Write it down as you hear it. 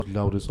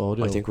Loudest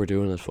audio. I think we're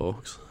doing it,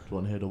 folks. Do you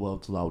want to hear the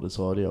world's loudest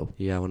audio?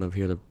 Yeah, I want to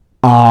hear the.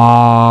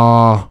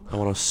 Ah. I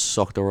want to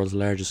suck the world's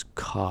largest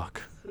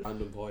cock.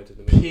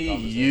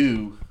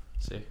 P.U.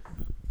 See,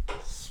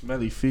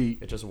 Smelly feet.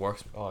 it just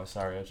works. Oh,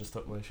 sorry, I just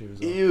took my shoes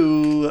off.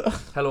 Ew.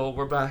 Hello,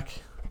 we're back.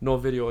 No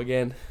video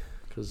again,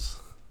 because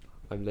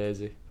I'm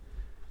lazy.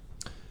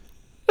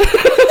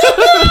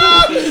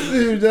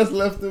 You just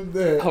left him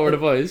there. How are the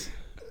boys?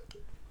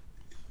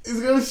 He's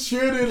gonna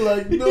shoot it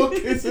like no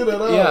kissing at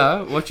all.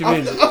 Yeah, what you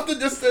mean? After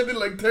just spending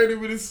like 30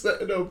 minutes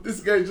setting up, this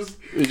guy just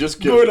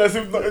just going as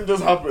if nothing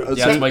just happened.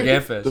 Yeah, it's my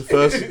game face. The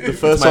first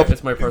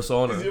It's my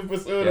persona. It's your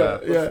persona.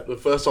 Yeah. The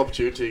first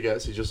opportunity he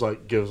gets, he just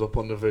like gives up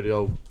on the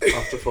video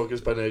after fucking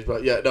spending age.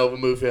 But yeah, no, we'll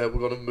move here.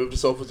 We're gonna move the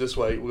sofas this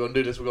way. We're gonna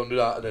do this. We're gonna do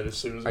that. And then as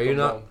soon as Are you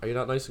not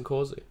nice and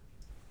cozy?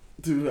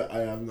 Dude,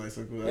 I am nice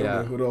and good. I Yeah.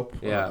 have my hood up.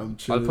 Yeah, I'm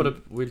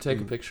chilling. We'll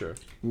take a picture.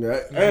 Yeah.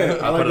 Hey,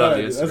 I'll put it on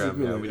the That's a Instagram. good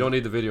Yeah, idea. we don't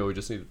need the video. We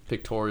just need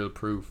pictorial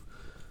proof.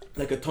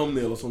 like a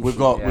thumbnail or something. we've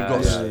got,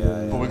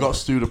 Yeah. but we got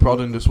Stu the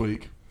Prod in this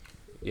week.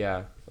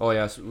 Yeah. Oh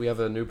yeah. So we have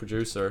a new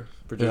producer.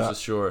 Producer's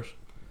short.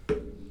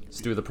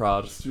 Stu the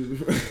Prod. Stu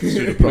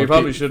the Prod. We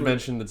probably should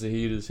mention that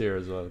Seheed is here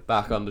as well.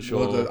 Back on the show.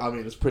 Well, I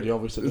mean, it's pretty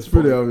obvious. At It's this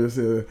pretty point. obvious.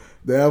 Yeah.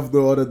 They have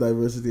no other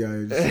diversity.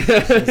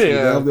 They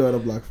Yeah. have no other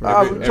black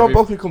friends. John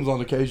Buckley comes on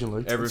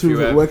occasionally. Every few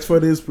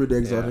Wexford is pretty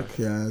exotic.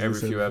 Yeah. as I every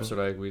said few before. eps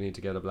are like, we need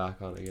to get a black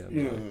on again.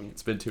 Yeah.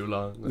 It's been too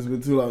long. It's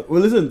been too long.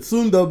 Well, listen.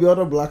 Soon there'll be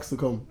other blacks to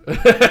come. I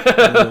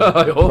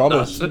hope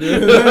Promise. not.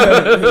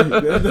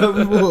 There'll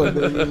be more.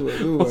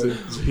 Don't worry.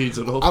 He's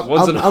enough.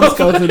 I'm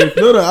scouting it.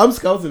 No, I'm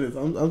scouting it.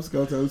 I'm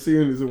scouting. I'm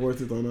seeing is it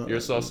worth it or not. You're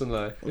sussing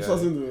like. I'm Yeah.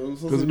 sussing it. I'm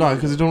sussing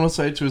Because he don't want to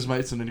say it to his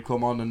mates, and then he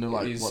come on and they're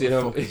like, You "What see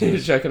the how fuck?"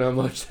 he's checking how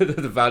much the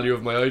value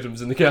of my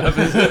items in the cab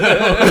is.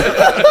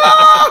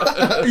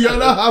 You're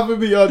not having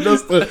me on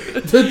just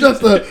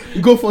to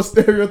go for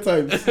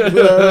stereotypes.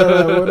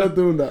 We're not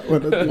doing that.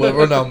 We'll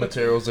run out of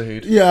materials,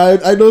 Seheed. Yeah,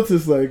 I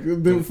noticed like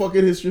the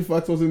fucking history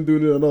facts wasn't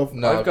doing it enough.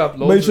 No, I've got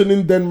loads.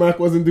 Mentioning Denmark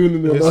wasn't doing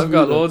it enough. I've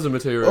got either. loads of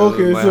material.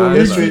 Okay, in my so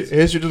hands.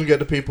 history doesn't get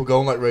the people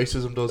going like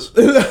racism does.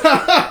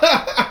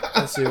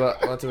 Let's see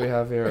what do we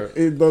have here.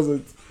 It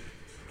doesn't.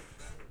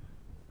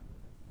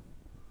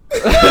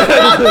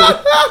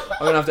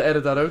 I'm gonna have to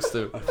edit that out,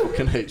 Stu. I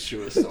fucking hate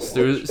Stuart so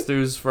much.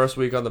 Stu's first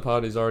week on the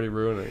pod, he's already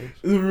ruining it.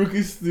 The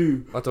rookie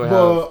stew. What do I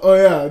But, have? oh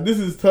yeah, this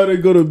is totally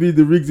gonna be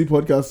the Rigsy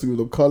podcast stew.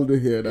 I'm calling it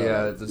here now.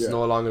 Yeah, it's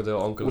no longer the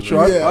uncle. Which and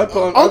I- Rick. Yeah. I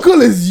put-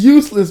 Uncle is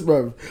useless,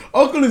 bro.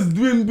 Uncle is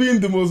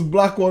being the most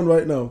black one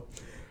right now.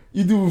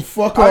 You do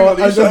fuck Hang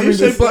all. on, you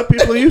say black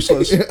people are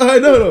useless. I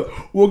know.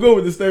 We'll go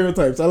with the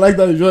stereotypes. I like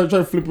that you're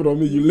trying to flip it on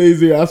me. You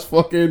lazy ass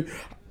fucking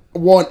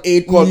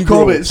 1-8 Go on, Negro.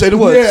 call it. Say the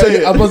word. Yeah, Say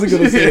it. I wasn't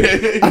gonna say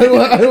it.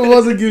 I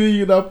wasn't giving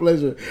you that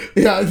pleasure.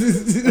 Yeah,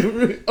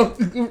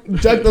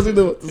 Jack doesn't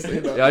know what to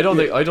say now. Yeah, I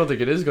don't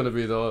think it is gonna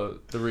be the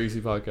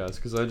Reezy podcast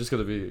because I'm just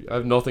gonna be. I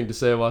have nothing to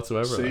say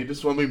whatsoever. See, this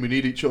is what I mean. We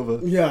need each other.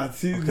 Yeah,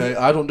 see. Okay,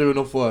 I don't do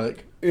enough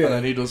work, Yeah. and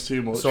then he does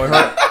too much. So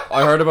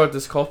I heard about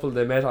this couple.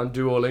 They met on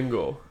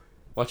Duolingo.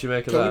 What you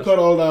make of Can we that? cut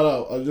all that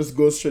out? I'll just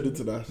go straight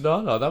into that.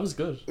 No, that was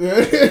good.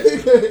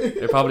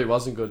 it It probably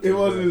wasn't good.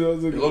 wasn't. It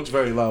wasn't. It looks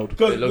very loud.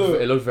 It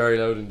looked very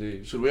loud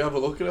indeed. Should we have a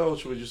look at it, or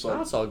should we just like?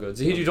 That's all good.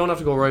 Zahid, you don't have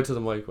to go right to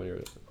the mic when you're.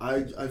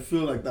 I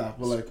feel like that,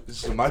 but like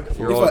This is a microphone.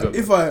 You're all good.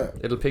 if I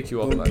It'll pick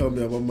you up. don't Like. tell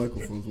me about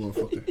microphones,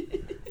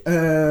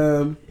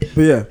 motherfucker.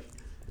 But yeah,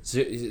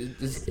 So,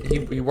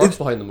 he works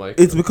behind the mic.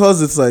 it's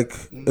because it's like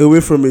away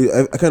from me.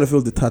 I kind of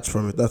feel detached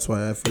from it. That's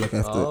why I feel like I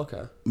have to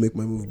okay. make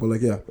my move. But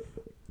like, yeah,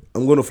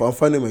 I'm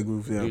finding my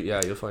groove.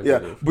 Yeah. You'll find Yeah,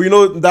 it. but you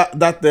know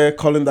that they're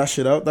calling that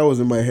shit out. That was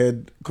in my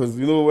head because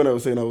you know when I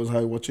was saying I was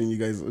high watching you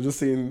guys, I was just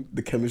saying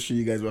the chemistry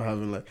you guys were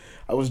having. Like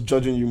I was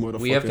judging you, motherfuckers.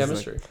 We have like,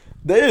 chemistry.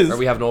 there is. Or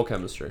we have no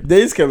chemistry. There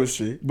is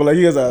chemistry, but like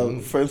you guys are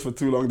friends for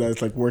too long that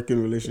it's like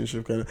working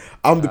relationship kind of.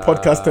 I'm the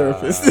podcast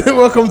therapist.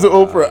 Welcome to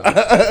Oprah.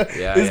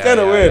 It's kind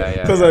of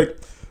weird because like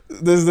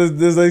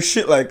there's like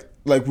shit like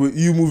with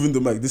you moving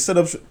the mic. The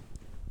setup.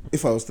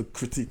 If I was to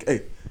critique,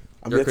 hey,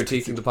 I'm You're here to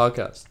critiquing the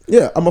podcast.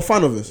 Yeah, I'm a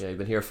fan of this. Yeah, you've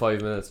been here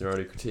 5 minutes and you're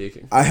already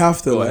critiquing. I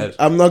have to. Go like, ahead.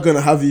 I'm not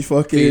gonna have you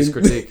fucking. Please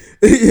critique.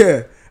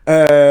 Yeah.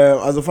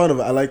 As a fan of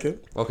it, I like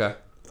it. Okay.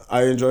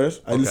 I enjoy it.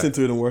 I Okay. listen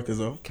to it in work as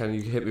well. Can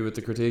you hit me with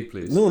the critique,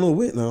 please? No,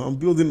 wait now. I'm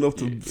building up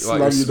to What, slam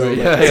you're you down.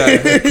 sweet.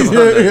 like- Yeah. Come on,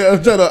 then. yeah,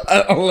 I'm trying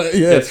to. I'm like,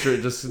 yeah. Get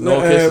straight, just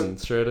no kissing,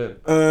 straight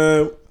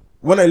in.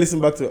 When I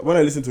listen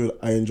to it,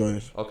 I enjoy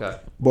it. Okay.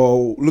 But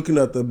looking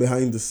at the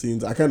behind the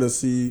scenes, I kind of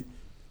see,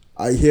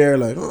 I hear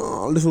like a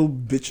little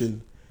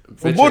bitching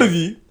from Bitching. both of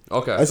you.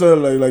 Okay. I saw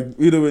like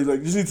either way, like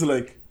you just need to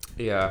like.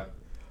 Yeah.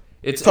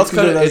 It's Talk kind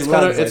to of them as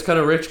lads, it's like- kind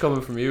of rich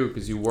coming from you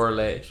because you were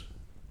late.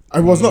 I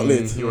was not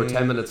late, You were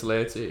 10 minutes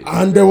late. See?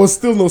 and there was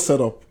still no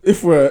setup.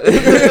 If we're, we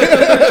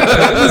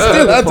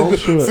still had to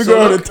figure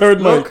out a third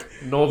mic. Look,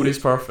 nobody's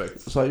perfect.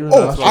 It's like you're an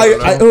Oh,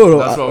 asshole.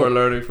 That's what we're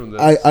learning from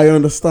this. I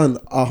understand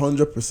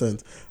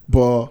 100%,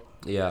 but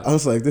yeah. I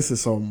was like, this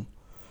is some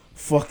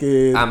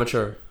fucking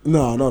Amateur.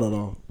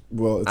 no.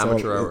 Well, it's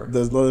Amateur hour.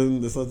 There's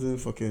nothing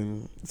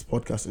fucking. It's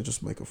podcasting,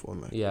 just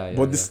microphone, like. Yeah.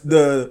 But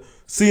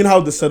seeing how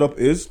the setup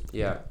is.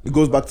 Yeah. It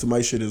goes back to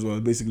my shit as well.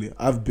 Basically,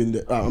 I've been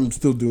there. I'm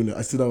still doing it.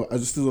 I still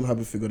don't have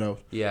it figured out.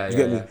 Yeah. You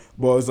get me?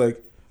 But it's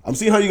like I'm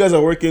seeing how you guys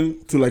are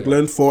working to like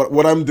learn for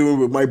what I'm doing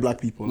with my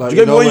black people. Like, Do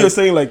you get me when you're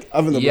saying like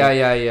having a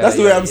yeah. That's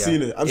the way I'm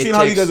seeing it. I'm seeing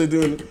how you guys are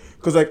doing it.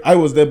 Because like I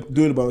was there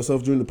doing it by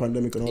myself during the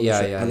pandemic and all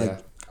that shit. And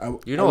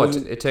like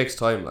it takes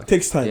time. Like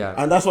takes time,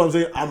 and that's what I'm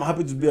saying. I'm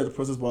happy to be at the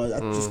process, but I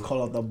just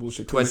call out that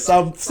bullshit.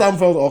 Sam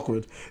felt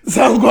awkward.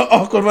 Sam got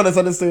awkward when I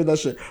started saying that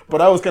shit.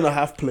 But I was kind of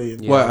half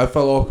playing. Wait, I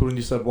felt awkward when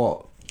you said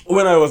what?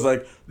 When I was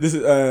like, this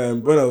is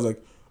when I was like,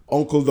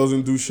 uncle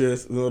doesn't do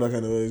shit, you know, that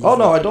kind of way. Oh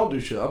no, I don't do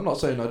shit. I'm not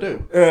saying I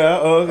do. Yeah.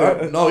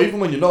 Okay. No, even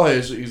when you're not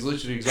here, he's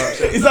literally the exact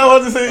same. Is that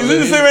what you're saying? Is it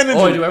the same energy?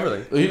 Oh, I do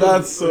everything.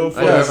 That's so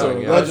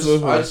funny. I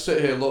just sit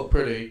here, look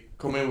pretty,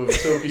 come in with a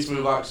silky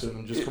smooth accent,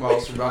 and just come out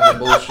with some random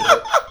bullshit.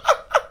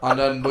 And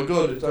then we're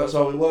good. That's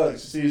how it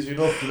works. It's easy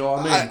enough, you know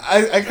what I mean?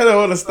 I kind of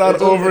want to start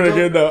over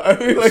again now. I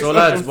mean, like, so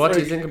lads, what do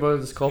you think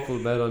about this couple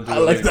met on Duolingo? I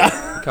like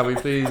that. Can we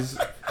please?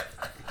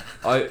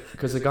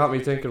 Because it got me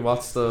thinking.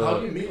 What's the? How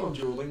do you meet on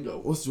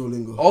Duolingo? What's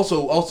Duolingo?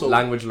 Also,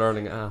 language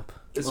learning app.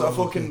 It's a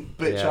fucking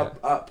bitch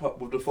app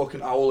with the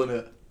fucking owl in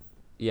it.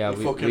 Yeah,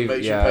 we fucking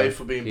makes you pay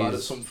for being bad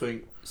at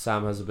something.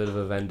 Sam has a bit of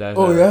a vendetta.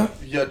 Oh yeah.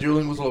 Yeah,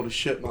 Duolingo's a load of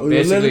shit, man.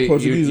 Basically,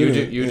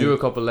 you do a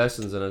couple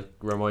lessons and it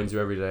reminds you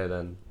every day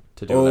then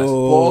to do a lesson. But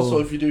also,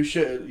 if you do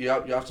shit, you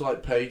have to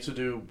like pay to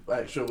do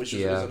extra, which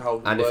isn't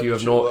how. And if you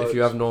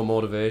have no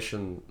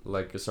motivation,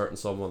 like a certain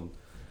someone,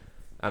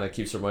 and it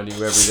keeps reminding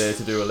you every day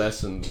to do a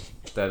lesson,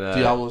 then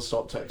the owl will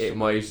stop texting.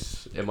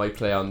 It might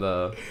play on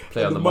the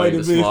mind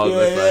a small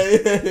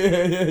bit.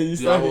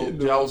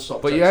 The owl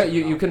stop. But yeah,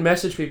 you can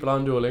message people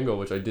on Duolingo,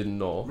 which I didn't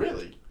know.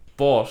 Really?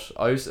 But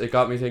it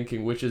got me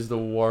thinking, which is the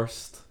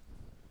worst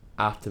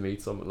app to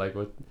meet someone? Like,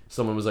 with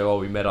someone was like, "Oh,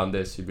 we met on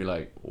this," you'd be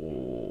like,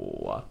 "Oh,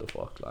 what the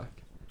fuck?" Like.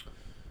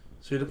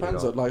 So it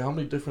depends on like how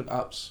many different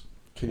apps.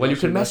 You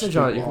can message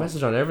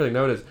on everything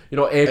nowadays. You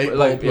know,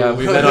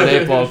 we met on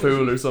 8-Ball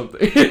Pool or something.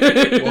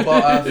 What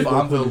about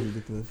Farmville?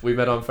 We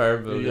met on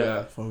Farmville.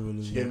 Yeah.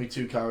 She gave me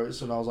 2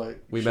 carrots, and I was like,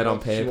 we met on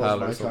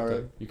PayPal or something.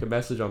 Carrot. You can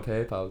message on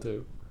PayPal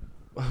too.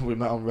 We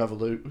met on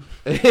Revolut.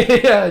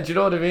 Yeah, do you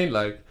know what I mean?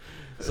 Like.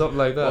 Something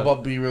like that. What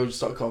about B-Reels?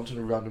 Start commenting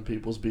on random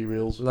people's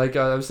B-Reels. Like,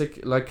 I was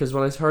like, because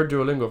when I heard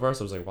Duolingo first,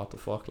 I was like, what the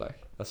fuck? Like,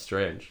 that's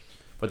strange.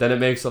 But then it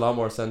makes a lot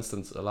more sense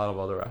than a lot of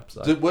other apps.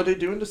 Like. Were they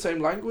doing the same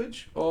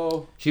language?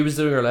 Or she was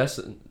doing her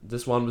lesson.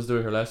 This one was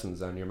doing her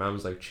lessons, and your mum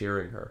was like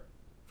cheering her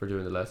for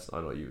doing the lesson.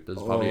 I know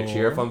there's probably a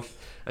cheer function.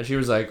 And she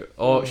was like,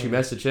 she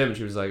messaged him, and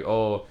she was like,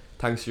 oh,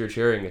 thanks for your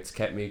cheering. It's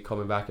kept me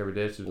coming back every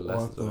day to do the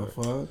lessons. What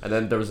the fuck? And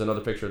then there was another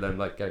picture of them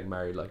like getting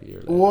married like a year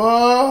later.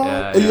 What?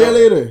 Yeah, a year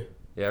later?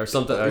 Yeah, or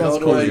something. You know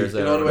the way I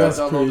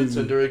downloaded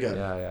Tinder again?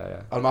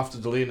 Yeah. I'm after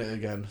deleting it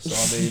again. So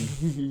I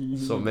mean,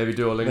 so maybe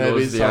Duolingo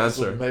is the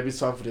answer. Maybe it's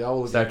time for the owl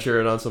again. Start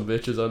cheering on some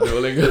bitches on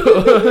Duolingo.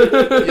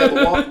 Yeah,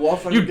 but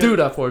what if you do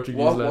that Portuguese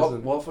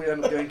lesson? What if we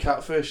end up getting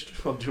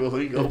catfished on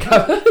Duolingo?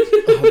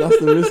 That's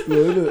the risk, though,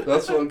 isn't it?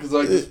 That's one, because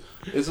like,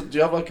 do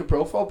you have like a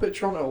profile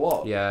picture on it or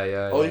what?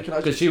 Yeah. Oh, you can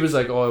actually. Because she was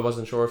like, I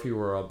wasn't sure if you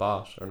were a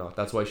bot or not.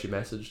 That's why she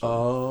messaged.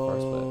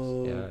 First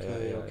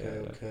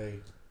place. Okay.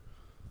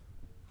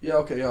 Yeah,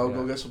 I'll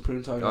go get some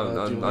prune time on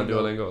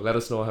Duolingo. Let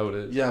us know how it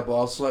is. Yeah, but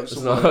I'll select some.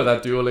 It's not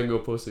that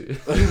Duolingo pussy.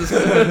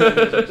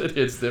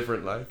 It's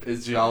different, like.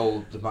 Is the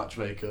owl the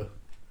matchmaker?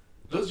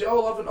 Does the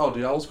owl have an... Oh,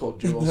 the owl's called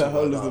Duo. The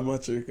owl is the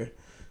matchmaker.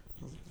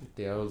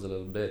 The owl's a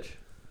little bitch.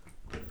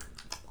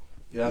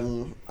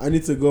 Yeah. I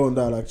need to go on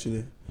that,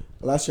 actually.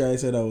 Last year I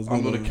said I was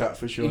I'm going to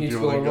catfish you on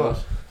Duolingo.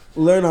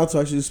 Learn how to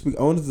actually speak.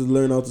 I wanted to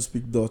learn how to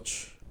speak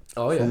Dutch.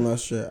 Oh yeah. From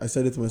last year, I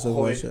said it to myself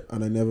last year,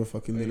 and I never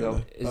fucking did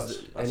it. Is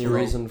there any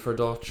reason for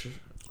Dutch?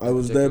 I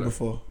was there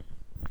before.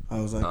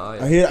 I was like,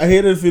 I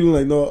hated feeling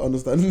like not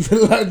understanding the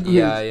language.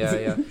 Yeah.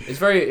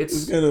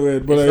 It's kind of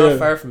weird, but it's not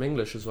far from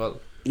English as well.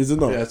 Is it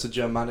not? Yeah, it's a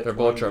Germanic. They're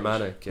both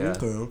Germanic. Yeah.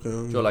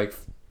 Okay. So like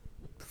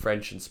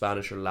French and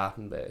Spanish are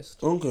Latin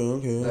based.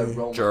 Okay. They're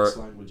Romance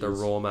languages. They're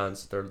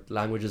Romance. They're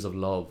languages of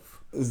love.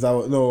 Is that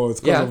what, no? It's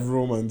because of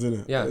Romance,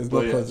 isn't it? Yeah, it's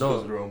not because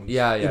of Romance.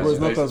 Yeah. It's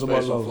not because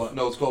about love.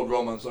 No, it's called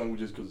Romance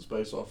languages because it's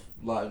based off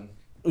Latin.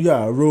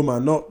 Yeah,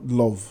 Roman, not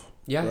love.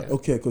 Yeah.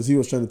 Okay, because he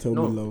was trying to tell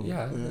me love.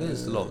 Yeah, it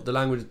is love. The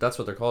language. That's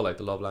what they're called, like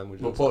the love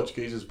language. But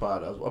Portuguese is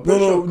part as well.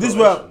 No. This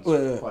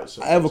is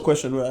I have a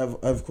question. I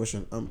have a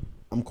question.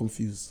 I'm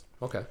confused.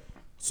 Okay.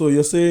 So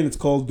you're saying it's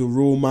called the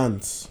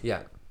Romance?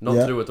 Yeah,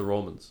 nothing to do with the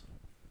Romans.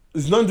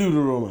 It's nothing to do with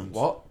the Romance.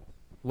 What?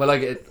 Well,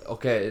 like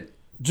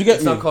do you get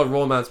it's not called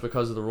Romance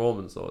because of the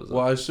Romans, though, is it?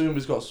 Well, I assume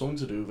it's got something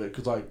to do with it,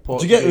 because like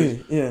Portuguese, do you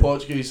get me? Yeah.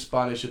 Portuguese,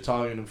 Spanish,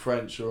 Italian, and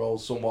French are all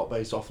somewhat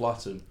based off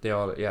Latin. They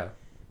all, yeah.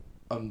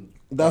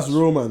 That's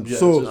romance. Yeah,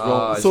 so, it's just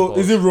romance. so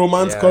is it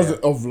romance because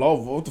of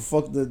love? What the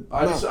fuck?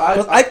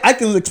 I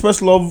can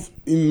express love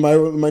in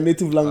my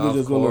native language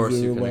as well. Of course,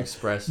 you can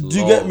express love. Do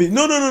you get me?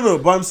 No.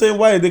 But I'm saying,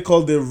 why are they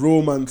called the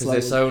romance?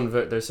 Because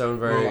they sound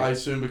very. Well, I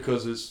assume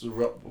because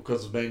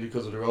mainly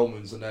because of the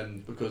Romans, and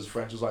then because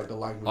French is like the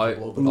language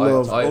of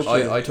love.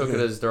 I took it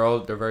as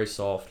they're very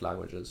soft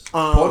languages.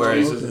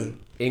 Portuguese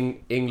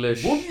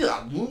English,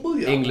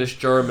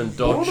 German,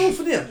 Dutch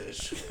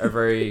are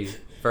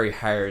very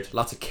hard.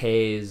 Lots of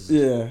K's.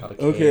 Yeah. A lot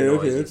of K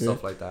noises and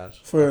stuff like that.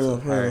 Fair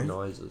enough. Hard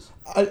noises.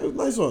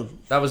 Nice one.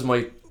 That was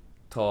my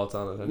thoughts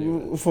on it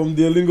anyway. From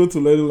Duolingo to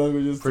learning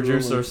languages.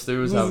 Producer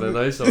Stu's having a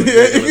nice one in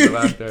the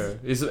back there.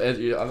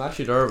 I'm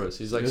actually nervous.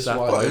 He's like sat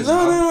by.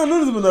 No,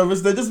 none of them are nervous.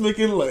 They're just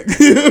making like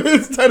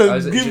it's trying to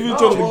give each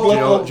other. Do you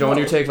know when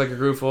you take like a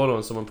group photo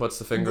and someone puts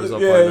the fingers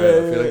up right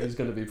there? I feel like he's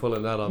gonna be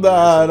pulling that on.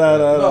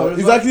 No.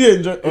 He's actually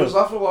enjoying. It was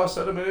after what I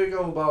said a minute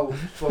ago about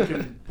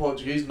fucking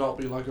Portuguese not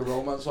being like a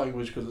romance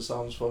language because it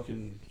sounds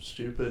fucking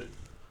stupid.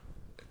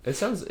 It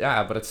sounds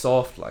but it's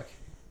soft like.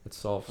 It's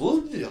soft.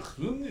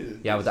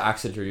 Yeah, but the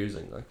accent you're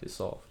using, like, is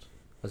soft.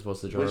 As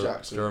opposed to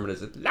German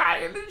is it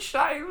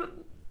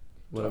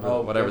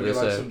whatever they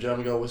say. Like some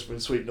German girl whispering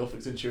sweet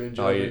nothings into your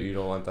German. Oh, you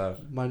don't want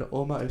that. Meine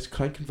Oma ist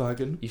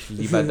Krankenwagen. Ich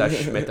liebe das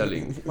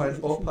Schmetterling. Mein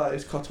Opa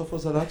ist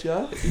Kartoffelsalat,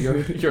 ja?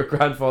 Your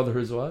grandfather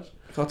is what?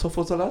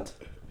 Kartoffelsalat?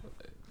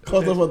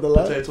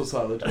 Kartoffelsalat? Potato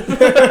salad.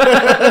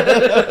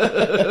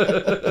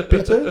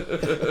 Bitte?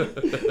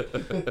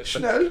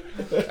 Schnell?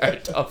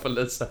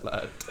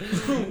 Kartoffelsalat.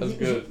 That's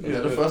good. Yeah,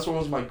 the first one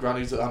was my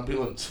granny's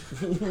ambulance.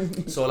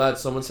 So,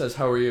 lads, someone says,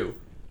 "How are you?"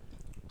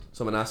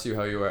 Someone asks you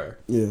how you are.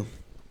 Yeah.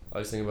 I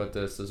was thinking about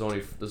this. There's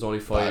only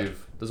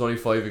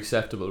five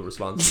acceptable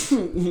responses.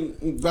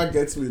 That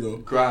gets me though.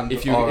 Grand.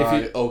 If you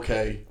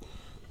okay.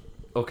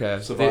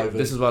 Surviving.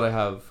 This is what I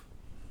have.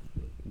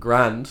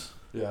 Grand.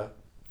 Yeah.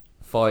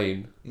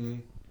 Fine.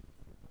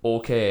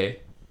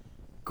 Okay.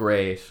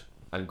 Great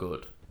and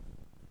good.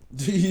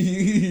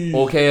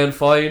 Okay and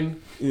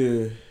fine.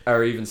 Yeah.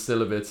 Are even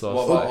still a bit soft.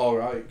 What about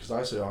alright? Because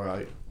I say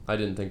alright. I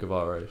didn't think of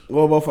alright.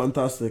 What about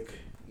fantastic?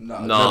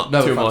 No,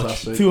 too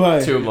fantastic. much. Too high.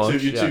 Too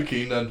much. You're too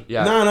keen then.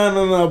 Yeah.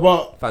 No.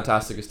 But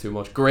fantastic is too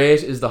much.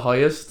 Great is the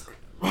highest,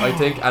 I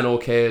think, and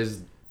okay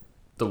is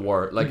the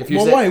worst. Like if you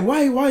say,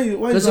 why?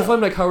 Because if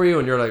I'm like, how are you,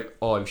 and you're like,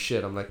 oh, I'm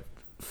shit. I'm like,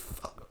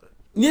 fuck.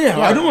 Yeah,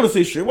 I don't want to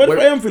say shit. What if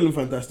I am feeling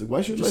fantastic?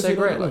 Why should I say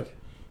great? Like,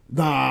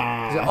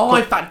 nah. Oh,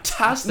 I'm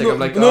fantastic. I'm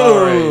like,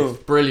 no.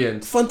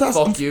 Brilliant.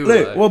 Fantastic. Fuck you.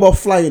 Like, what about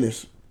flying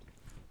it?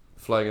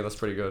 Flying it, that's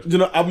pretty good. You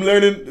know, I'm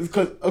learning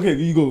because okay,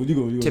 you go.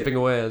 Tipping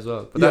away as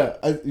well. But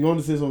you want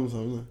to say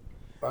something?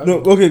 No,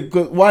 okay.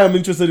 Cause why I'm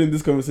interested in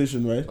this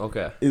conversation, right?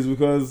 Okay. Is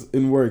because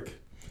in work,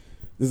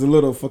 there's a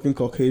lot of fucking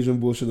Caucasian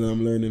bullshit that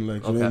I'm learning,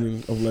 like you know what I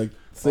mean, of like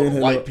saying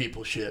white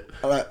people shit.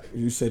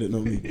 You said it,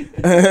 not me.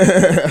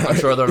 I'm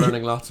sure they're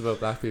learning lots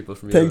about black people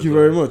from you. Thank you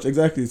very much.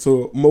 Exactly.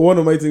 So one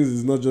of my things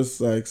is not just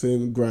like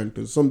saying grand,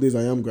 because some days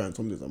I am grand,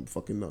 some days I'm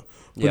fucking not.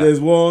 But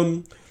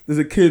there's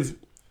a kid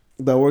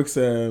that works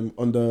on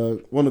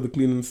one of the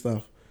cleaning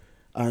staff,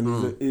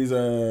 and he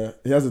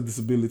has a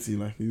disability,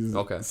 like he's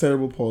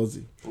cerebral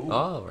palsy. Ooh.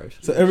 Oh, right.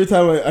 So every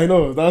time I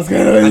know that's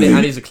kind of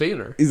and he's a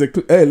cleaner.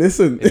 Hey,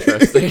 listen.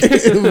 Interesting.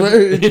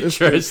 Very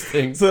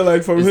interesting. So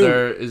like from is him,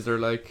 there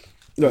like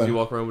does he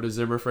walk around with a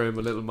Zimmer frame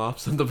with little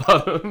mops on the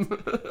bottom?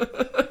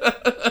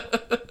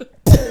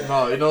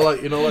 No, you know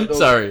like those.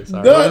 Sorry. No,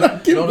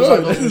 you know, there's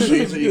like those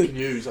machines that you can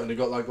use, and they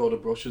got like all the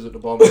brushes at the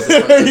bottom.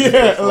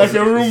 Yeah, like a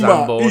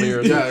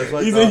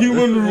Roomba. He's a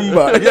human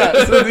Roomba. Yeah,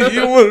 so the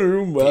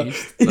human Roomba.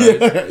 Beast, nice. Yeah,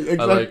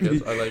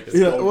 exactly. I like it.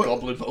 Yeah,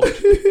 goblin mode.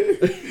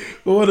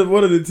 But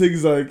one of the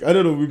things, like I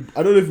don't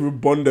know if we're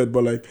bonded,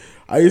 but like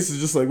I used to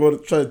just like want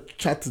to try to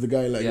chat to the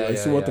guy, like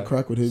see what the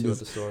crack with him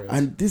is.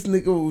 And this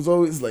nigga was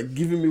always like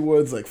giving me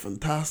words like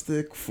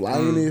fantastic,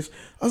 flying-ish.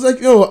 I was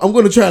like, yo, I'm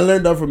gonna try and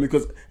learn that from you,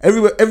 because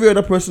every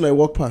other person I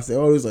walk past, they're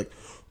always like,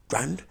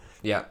 grand.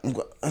 Yeah. I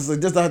was like,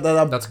 just that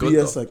that's good.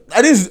 BS, like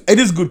it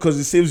is good because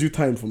it saves you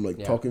time from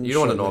like talking. You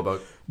don't want to know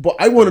about. But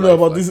I want to know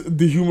about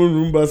the human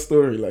Roomba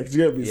story. Like, do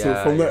you get me? Yeah,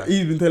 so from that,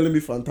 he's been telling me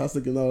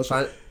fantastic and all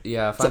that.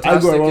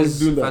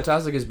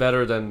 Fantastic is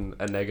better than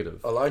a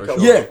negative. I like how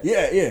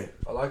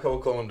I like how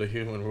we call him the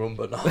human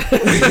Roomba now.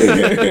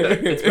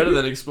 It's better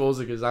than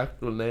exposing his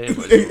actual name.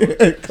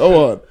 Come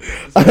on,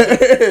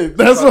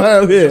 that's why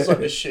I'm here. It's like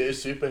the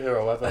shittest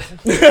superhero ever.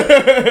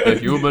 The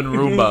human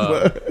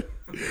Roomba.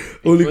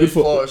 Only good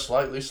for a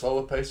slightly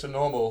slower pace than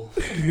normal.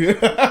 He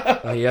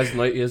has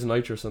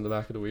nitrous on the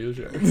back of the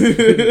wheelchair.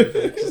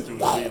 Just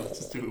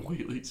doing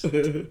wheelies.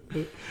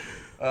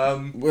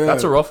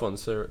 That's a rough one,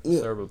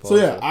 cerebral palsy.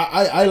 So yeah,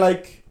 I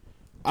like.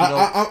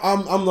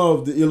 I'm not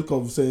of the ilk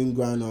of saying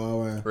grand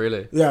or hour.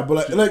 Really? Yeah,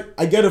 but like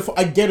I get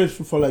it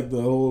for like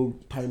the whole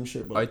time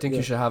shit. But I think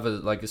you should have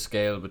a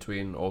scale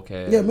between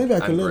okay. Yeah, maybe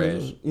I can learn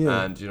great. it.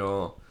 Yeah. And you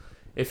know,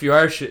 if you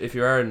are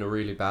in a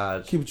really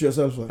bad, keep it to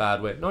yourself. Like.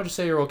 Bad way. No, just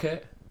say you're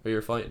okay or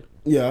you're fine.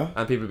 Yeah.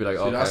 And people be like,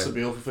 okay. That's the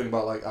beautiful thing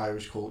about like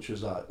Irish culture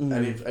is that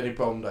any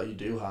problem that you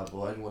do have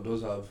or anyone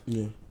does have,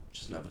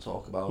 just never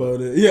talk about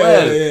But,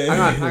 it. Hang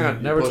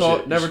on. Never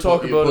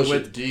talk about it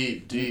with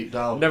deep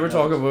down. Never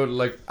talk about it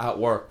like at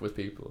work with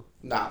people.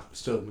 Nah,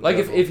 still. Like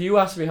if you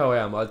ask me how I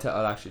am,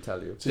 I'll actually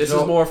tell you. This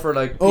is more for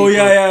like. People.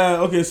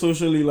 Okay,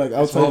 socially, like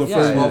outside of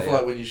friends. It's more for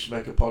like when you should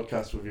make a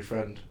podcast with your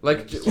friend.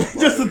 Like just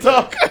to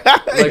talk.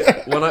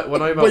 Like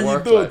when I'm at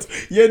work, you don't.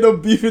 You end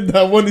up beefing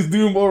that one is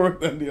doing more work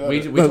than the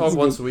other. We talk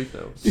once a week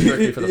now,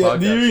 strictly for the podcast.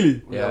 Do you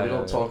really? Yeah, we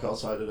don't talk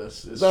outside of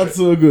this. That's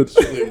so good.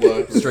 Strictly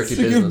work.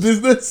 Strictly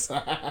business.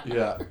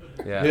 Yeah.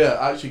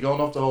 Actually,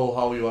 going off the whole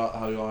how you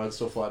are and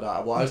stuff like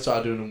that. What I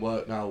started doing in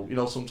work now,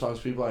 sometimes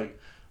people like,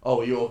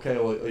 oh, are you okay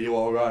or are you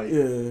alright?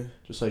 Yeah.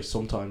 Just say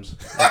sometimes.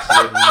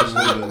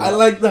 I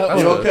like that. Are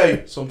you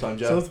okay? Sometimes,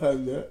 yeah.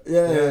 Sometimes,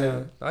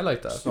 yeah. I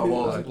like that. It's not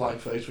always a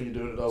blind face when you're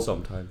doing it though.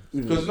 Sometimes.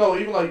 Because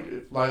even like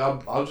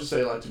I'll just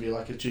say like to be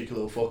like a cheeky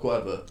little fuck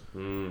whatever.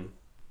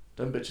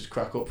 Them bitches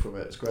crack up from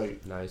it. It's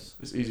great. Nice.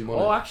 It's easy money.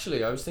 Oh,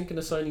 actually, I was thinking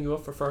of signing you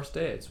up for first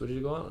dates. Would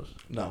you go on it?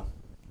 No.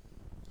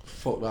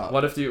 Fuck that.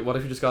 What if you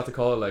just got the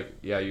call like,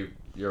 yeah,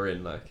 you're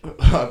in like.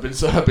 I've been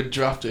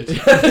drafted.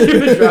 You've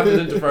been drafted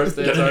into first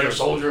dates. Get in here,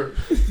 soldier.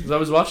 Because I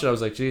was watching, I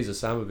was like, Jesus,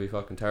 Sam would be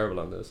fucking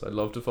terrible on this. I'd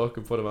love to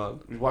fucking put him on.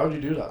 Why would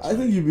you do that? I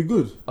think you'd be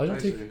good. I don't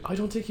think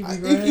he'd be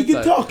great. He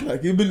can talk,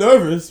 like he'd be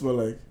nervous, but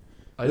like.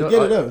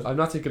 I'm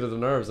not thinking of the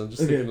nerves. I'm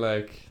just thinking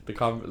like the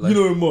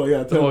more,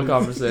 yeah. The whole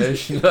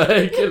conversation,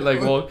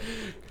 well,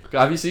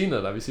 have you seen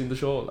it? Have you seen the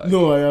show? Like,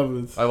 no, I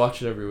haven't. I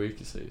watch it every week.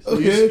 You see. So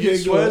you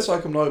swear it's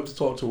like I'm not able to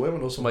talk to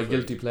women or something. My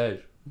guilty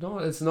pleasure. No,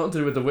 it's nothing to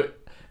do with the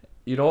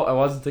I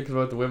wasn't thinking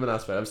about the women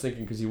aspect. I was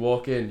thinking because you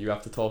walk in, you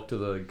have to talk to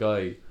the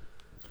guy.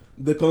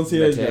 The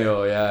concierge.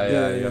 Mateo,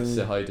 yeah. You have to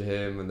say hi to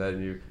him, and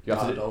then you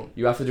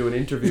have to do an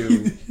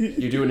interview.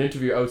 You do an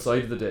interview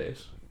outside of the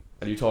date.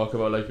 And you talk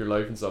about like your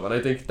life and stuff, and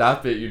I think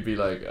that bit you'd be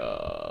like,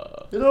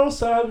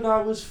 Sam,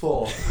 I was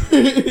 4. Let's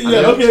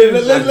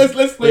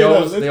play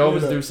that. They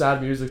always do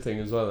sad music thing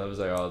as well. I was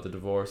like, the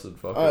divorce and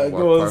fucking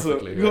work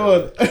perfectly. Go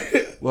on.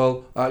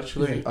 Well,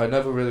 actually, I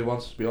never really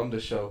wanted to be on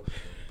this show,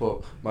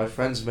 but my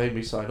friends made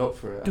me sign up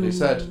for it, and they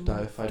said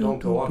that if I don't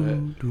go on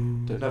it,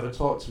 they'd never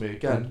talk to me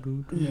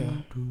again. Yeah.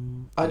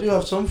 I do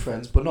have some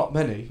friends, but not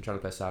many. I'm trying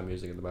to play sad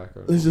music in the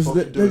background. Let's just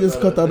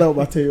cut that out,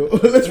 Mateo.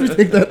 Let's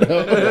retake that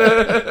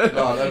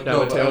out.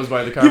 No, Mateo's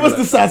by the camera. Give us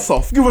the sad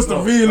stuff. Give us the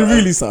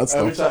really sad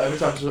stuff. Every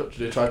time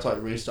they try to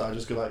like restart, I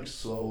just get like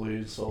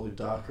slowly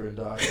darker and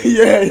darker.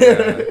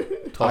 Yeah.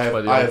 I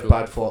have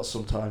bad thoughts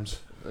sometimes.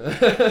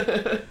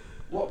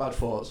 What bad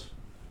thoughts?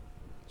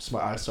 Just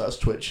my eye starts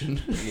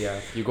twitching. Yeah,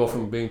 you go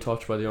from being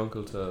touched by the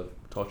uncle to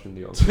touching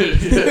the uncle.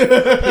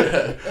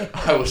 Yeah.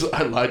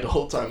 I lied the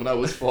whole time when I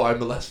was 4. I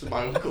molested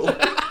my uncle.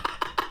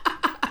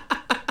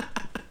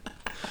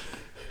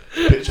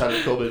 Bitch had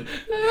it coming,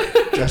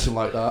 dressing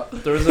like that.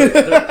 There was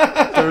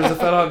a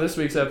fella on this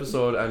week's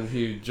episode, and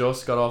he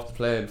just got off the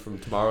plane from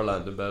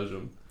Tomorrowland in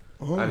Belgium,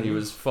 and he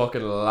was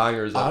fucking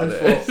langers after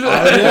it.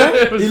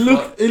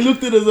 He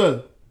looked it as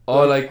well.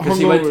 Oh, like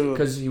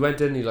because he went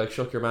in, he like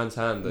shook your man's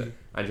hand,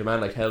 and your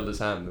man like held his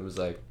hand and was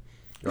like,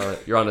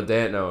 "You're on a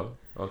date now,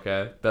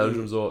 okay?"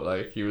 Belgium's all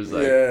like he was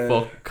like,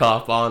 "Fuck,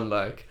 cop on,"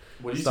 like.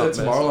 When you said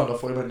Tomorrowland, I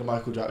thought you meant the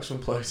Michael Jackson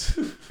place.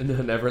 In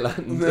the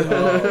Neverland.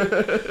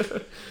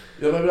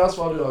 Yeah, maybe that's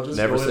what I'll do. I'll just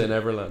never say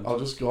Neverland. I'll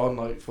just go on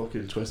like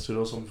fucking Twisted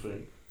or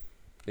something.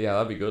 Yeah,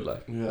 that'd be good.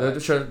 Like, yeah.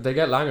 They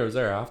get langers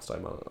there half the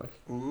time on it. Like,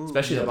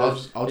 especially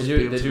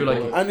they do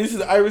like. And this is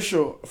the Irish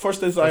show, First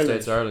States Ireland.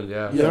 First States Ireland,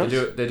 yeah. They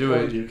do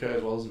it in the UK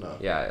as well, isn't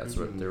it? Yeah, that's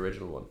the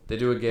original one. They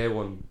do a gay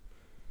one,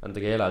 and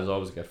the gay lads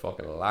always get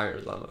fucking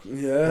langers on it.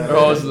 Yeah, they're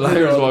always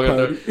langers walking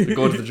there. They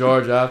go to the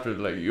George after,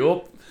 like,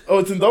 yup. Oh,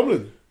 it's in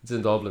Dublin. It's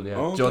in Dublin, yeah.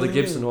 Oh, do you know the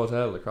Gibson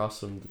Hotel across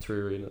from the Three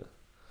Arena?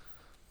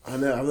 I've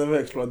never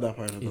explored that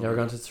part of You've never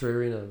gone to the Three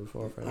Arena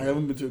before, friend? I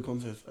haven't been to a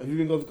concert. Have you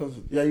been going to a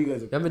concert? Yeah, you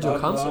guys have. You haven't been to a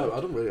concert? No, I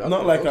don't really.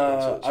 Not like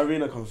a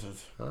arena concert.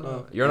 Oh,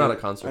 no. You're not a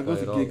concert I go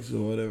guy to at gigs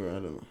or whatever, I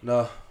don't know.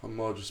 No, I'm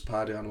more just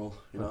party animal.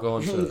 I'm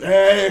going to...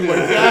 Hey, my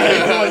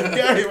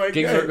guy.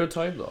 Gigs are a good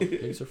time, though.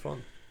 Gigs are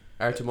fun.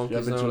 Arctic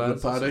Monkeys now,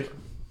 lads. Party?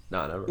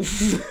 Nah, never.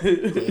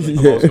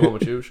 I'm always going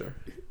with you, sure.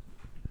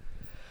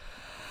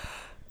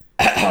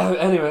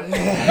 Anyway. Do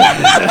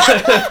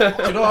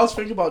you know what I was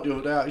thinking about the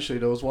other day, actually?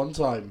 There was one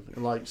time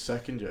in like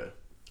second year,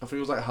 I think it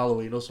was like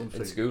Halloween or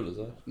something. In school, is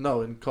it? No,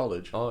 in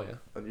college. Oh, yeah.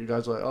 And you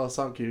guys were like, "Oh,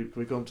 thank you.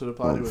 Can we come to the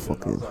party with you?"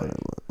 And I was like,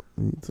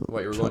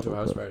 what, you were going to a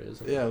house party, is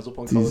it? yeah, it was up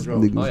on College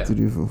Road. Oh, yeah.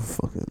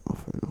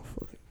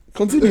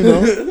 Continue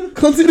now.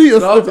 Continue your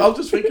story. I was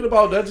just thinking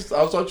about that.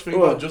 I was actually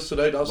thinking about just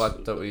today.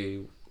 That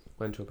we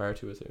went to a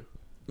party with you?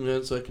 Yeah,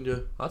 in second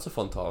year. That's a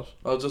fun thought.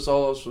 I was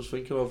just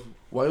thinking of,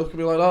 why look at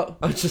me like that?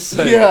 I'm just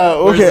saying. Yeah,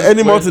 okay,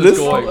 any more to this?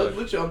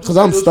 Because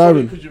I'm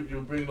starving. Because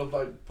you're bringing up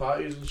like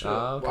parties and shit.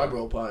 Okay. I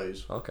brought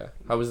parties. Okay.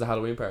 How was the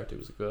Halloween party?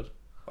 Was it good?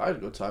 I had a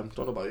good time.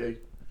 Don't know about you.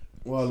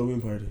 What Halloween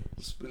party?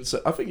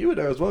 I think you were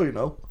there as well, you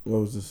know. What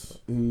was this?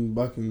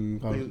 Back in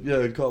college?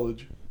 Yeah, in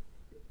college.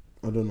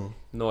 I don't know.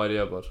 No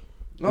idea, but...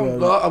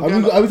 No, are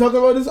we talking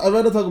about this? I'd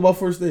rather talk about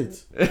first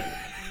dates.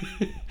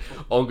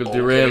 Uncle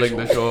derailing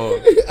the show.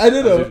 I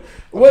don't know.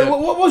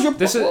 What was your?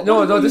 This is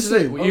This is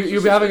it.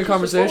 You'll be having a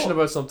conversation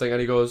about something, and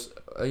he goes,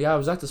 "Yeah, I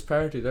was at this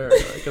party there."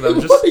 Like, and I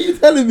was just, what are you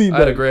telling me? I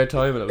had a great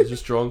time, and I was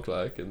just drunk,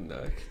 like, and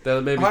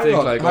that made me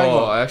think, like,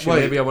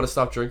 maybe I want to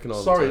stop drinking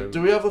all the time. Sorry,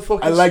 do we have a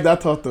fucking? I like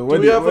that thought though. Do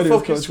we have a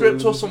fucking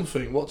script or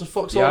something? What the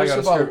fuck's all this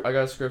about? I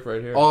got a script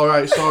right here. All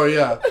right, sorry,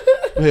 yeah.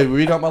 Hey,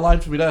 read out my line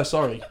for me there.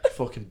 Sorry,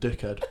 fucking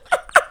dickhead.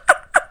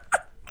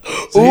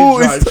 Oh,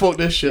 right, fuck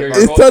this shit.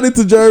 It's turned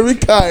into Jeremy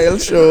Kyle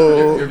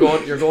show.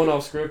 You're going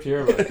off script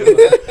here, man.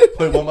 Wait,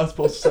 what am I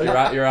supposed to say?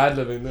 You're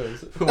ad-libbing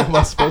this. What am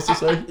I supposed to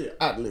say? You're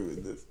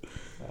ad-libbing this.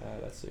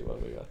 Let's see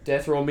what we got.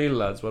 Death row meal,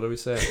 lads. What are we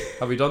saying?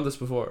 Have we done this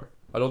before?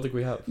 I don't think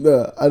we have.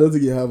 No, I don't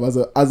think you have.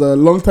 As a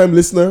long time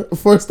listener,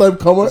 first time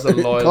caller.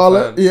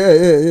 Fan.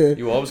 Yeah.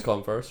 You always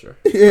come first, sir.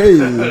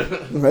 Hey.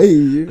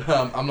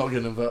 I'm not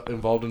getting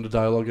involved in the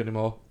dialogue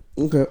anymore.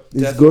 Okay,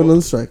 it's going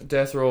on strike.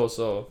 Death row,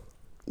 so.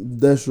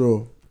 Death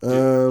row.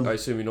 I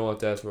assume you know what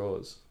death row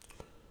is.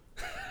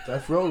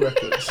 Death Row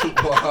Records.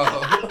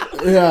 Wow.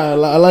 Yeah, I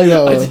like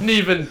that one. I didn't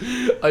even.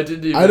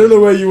 I don't know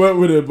where you went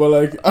with it, but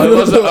like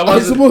I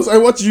suppose I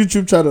watch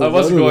YouTube channels. I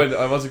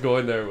wasn't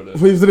going there with it.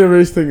 But it was a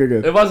race thing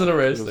again. It wasn't a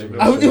race thing. It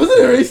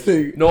wasn't a race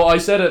thing. No, I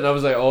said it and I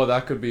was like, oh,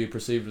 that could be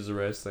perceived as a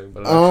race thing,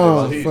 but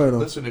fair enough.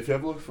 Listen, if you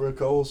ever look for a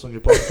co-host on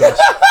your podcast.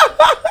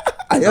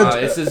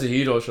 It's the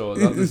Seheed show,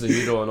 not the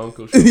Seheed and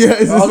Uncle show. Yeah,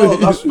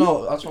 that's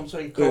what I'm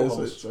saying.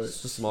 Co-host.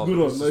 It's a small. Good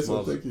one, nice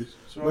one, thank you.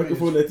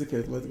 Microphone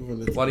etiquette.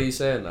 What are you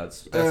saying,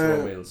 lads? Death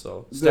row meal.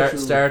 So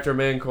starter,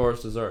 main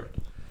course, dessert.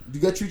 You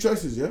got 3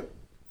 choices, yeah?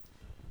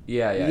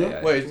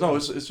 Yeah. Wait, no,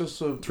 it's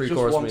just a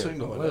 3-course one meal. thing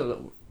though.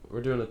 Well,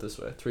 we're doing it this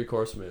way.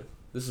 3-course meal.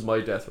 This is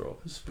my death row.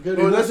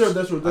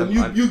 That's right. Then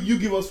you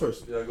give us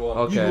first. Yeah, go on.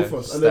 Okay. You go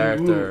first, and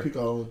then we'll pick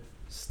our own.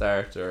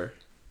 Starter.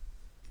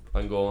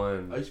 I'm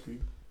going. Ice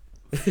cream.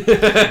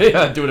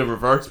 Yeah, do it in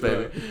reverse,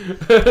 baby.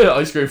 Yeah.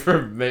 Ice cream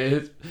for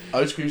mate.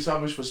 Ice cream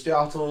sandwich for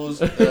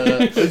starters.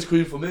 Ice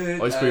cream for me.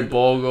 Ice cream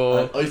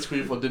bogo. And ice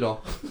cream for dinner.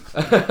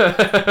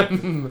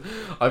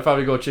 I'd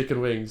probably go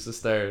chicken wings to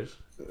start.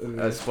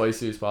 As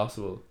spicy as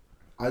possible.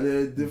 Are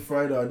they deep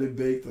fried or are they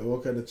baked? Or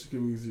what kind of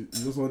chicken wings? You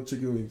just want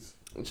chicken wings?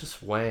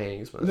 Just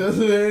wings, man. Just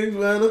wings,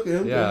 man.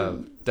 Okay. Yeah,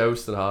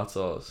 doused in hot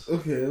sauce.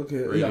 Okay.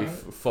 Really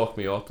fuck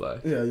me up,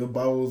 like. Yeah, your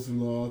bowels and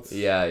all.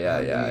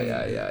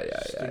 Yeah.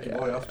 Stinky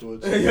boy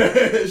afterwards.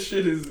 Yeah,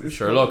 shit is.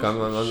 Sure, look, I'm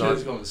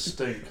Shit's gonna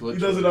stink. Literally.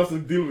 He doesn't have to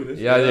deal with it.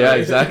 Yeah,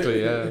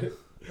 exactly. Yeah. Isn't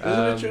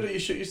it true that you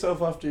shoot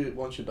yourself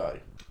once you die?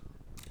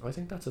 I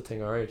think that's a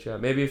thing, alright. Yeah,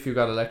 maybe if you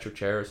got electric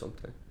chair or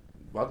something.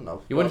 I don't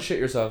know. You wouldn't shit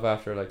yourself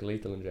after like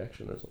lethal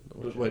injection or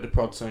something. Just wait, the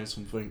prod saying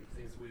something.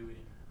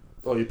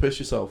 Oh, you piss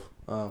yourself.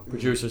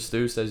 Producer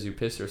Stu says you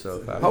piss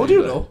yourself after. How do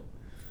you know?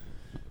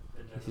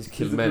 He's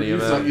killed many a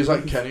man. He's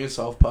like Kenny in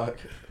South Park.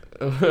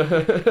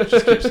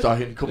 Just keeps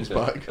dying, comes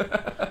back.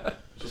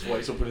 Just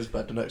wakes up in his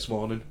bed the next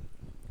morning.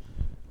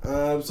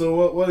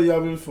 So what are you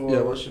having for?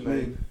 Yeah, what's your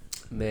name?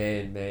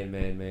 Main. This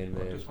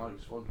mic's fun.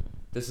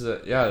 This is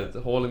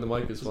the holding the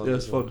mic is fun. Yeah,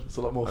 it's fun. It's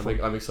a lot more fun.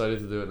 I'm excited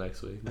to do it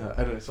next week. Yeah,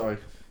 anyway, sorry.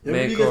 Yeah,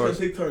 main you guys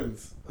can take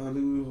turns.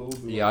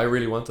 Yeah, I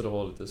really wanted to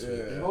hold it this week.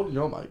 You're holding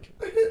your mic.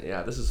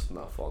 Yeah, this is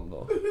not fun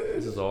though.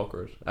 This is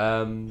awkward.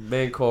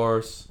 Main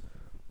course,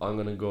 I'm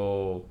gonna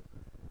go.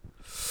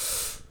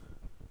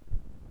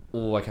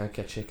 Oh, I can't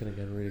get chicken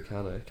again, really,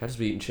 can I? Can't just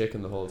be eating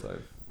chicken the whole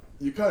time.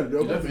 You can.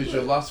 It's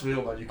your last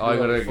meal, man. I'm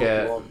gonna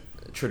get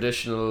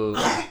traditional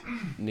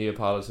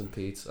Neapolitan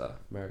pizza,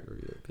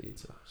 margherita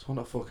pizza. It's on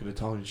that fucking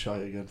Italian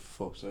shite again,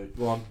 for fuck's sake.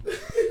 Go on.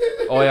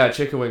 Oh yeah,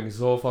 chicken wings,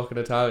 so fucking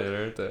Italian,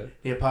 aren't they?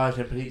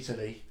 Neapolitan pizza,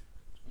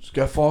 just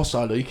get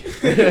Forsyth, League.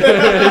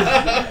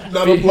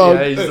 Not a plug.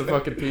 Yeah, he's the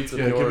fucking pizza.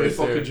 Yeah, give me a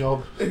fucking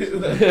job.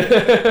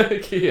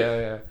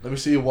 Yeah. Let me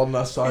see you one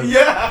last time.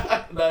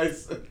 Yeah,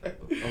 nice. I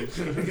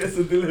guess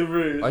the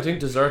delivery. I think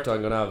dessert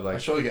I'm gonna have like. I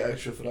surely get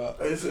extra for that.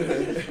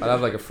 I'll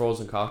have like a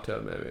frozen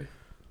cocktail maybe.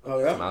 Oh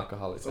yeah. Some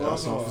alcoholic.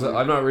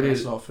 I'm not really.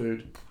 It's not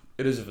food.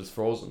 It is if it's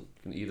frozen. You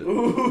can eat it with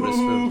a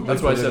spoon.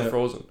 That's why I said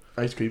frozen.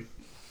 Ice cream.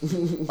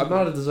 I'm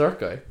not a dessert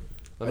guy.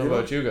 I don't know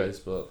about you guys,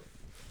 but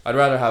I'd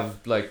rather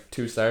have like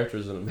 2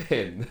 starters and a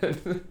main.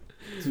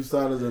 2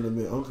 starters and a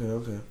main.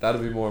 Okay.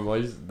 That'll be more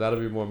my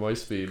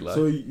speed. Like.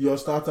 So your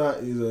starter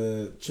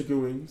is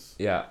chicken wings.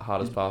 Yeah, hot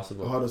as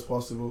possible. Hot as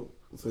possible,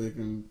 so you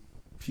can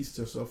piece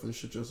yourself and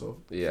shit yourself.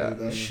 Yeah,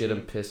 so shit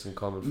and piss and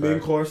come and main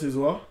course is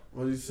what?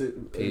 What did you say?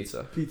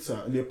 Pizza.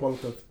 Pizza.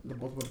 Neapolitan.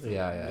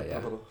 Yeah.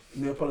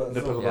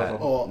 Neapolitan. Yeah.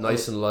 Oh,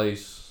 nice and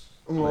light.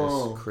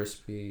 Nice,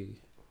 crispy.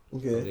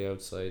 Okay. On the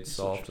outside,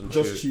 soft and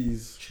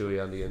cheese. Chewy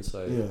on the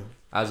inside. Yeah.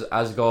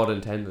 As God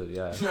intended,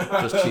 yeah.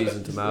 Just cheese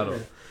and tomato.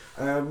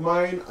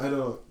 Mine, I don't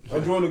know.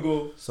 I'm trying to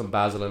go some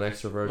basil and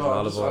extra virgin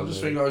olive oil. I'm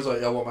just thinking, I was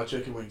like, yeah, I want my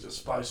chicken wings as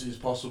spicy as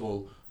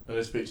possible. And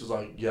this bitch was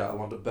like, yeah, I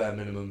want the bare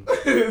minimum.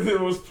 It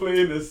was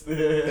plainest. Yeah.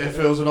 If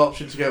it was an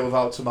option to get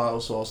without tomato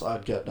sauce,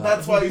 I'd get that.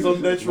 That's why he's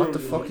on death row. What the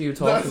fuck are you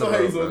talking about? That's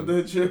why he's on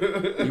death row.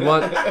 You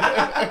want...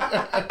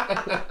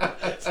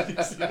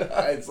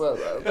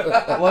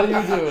 What are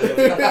you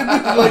doing?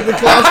 Like the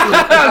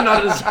classic. I'm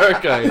not a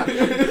dessert guy.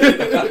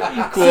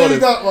 Say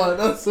that one.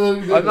 That's so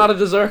good. I'm not a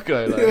dessert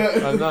guy.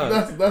 Like, I'm not.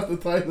 That's the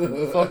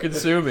title. Fucking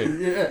sue me.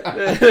 Yeah.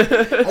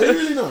 Are you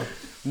really not?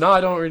 No,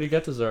 I don't really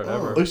get dessert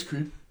ever. Ice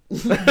cream.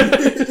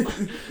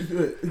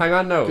 Hang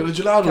on, no. Get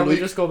a gelato, Can we Lee.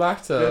 just go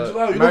back to Get a gelato. You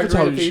love margarita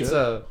Italian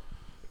pizza?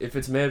 If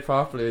it's made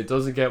properly, it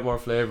doesn't get more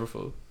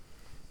flavorful.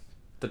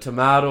 The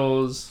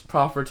tomatoes,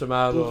 proper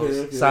tomatoes,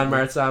 Okay, San okay.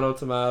 Marzano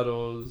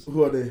tomatoes,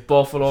 Who are they?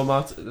 Buffalo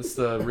mozzarella. It's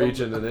the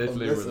region in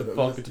Italy where the messing,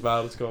 fucking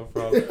tomatoes come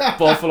from.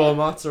 Buffalo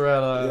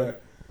mozzarella. Yeah.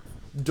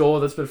 Dough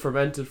that's been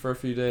fermented for a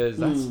few days.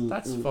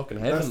 That's fucking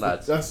heaven,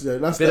 lads. That's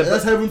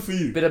That's heaven for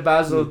you. Bit of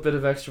basil, bit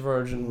of extra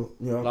virgin,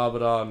 Yeah. lob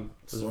it on,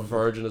 as So-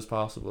 virgin as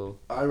possible.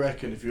 I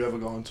reckon if you ever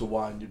got into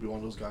wine, you'd be one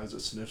of those guys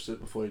that sniffs it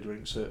before he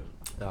drinks it.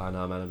 Oh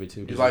no, man, I'd be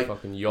too busy like-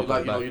 fucking You yupping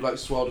like, back. you like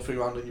swirl the thing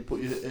around and you put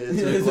your ear to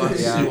Yeah, the glass. yeah.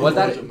 see Yeah, what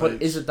well, noise it but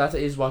makes. that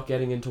is what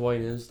getting into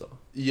wine is, though.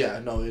 Yeah,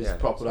 no, it's Yeah.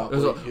 proper that.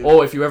 There's but a- you-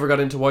 oh, if you ever got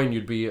into wine,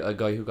 you'd be a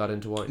guy who got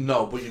into wine.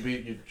 No, but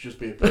you'd just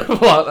be a prick.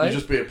 What? You'd Like?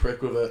 just be a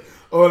prick with it.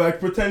 Or like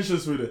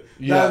pretentious with it.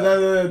 Yeah.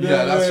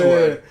 That's the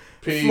word.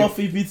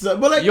 Fluffy pizza.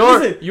 But like, You're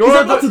listen, the- is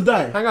that not to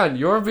die? Hang on,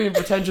 you're being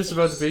pretentious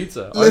about the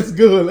pizza. Let's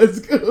go.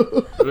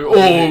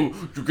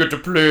 Oh, you get the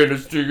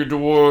plainest thing in the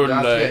world. You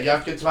have, like. to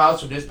get tomatoes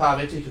from this part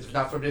of Italy, because if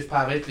not from this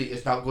part of Italy,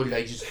 it's not good.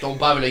 Like, just don't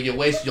bother, like, you're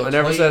wasting your I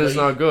time. never said it's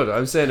like. not good.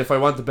 I'm saying if I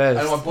want the best,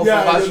 I want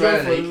buffalo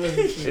mozzarella.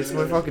 it's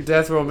my fucking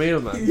death row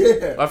meal, man.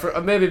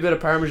 Yeah. Maybe a bit of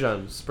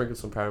Parmesan. Sprinkle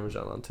some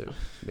Parmesan on too.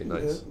 Be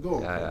nice. Yeah, go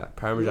on. Yeah.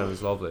 Parmesan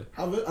is lovely.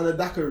 Have it and a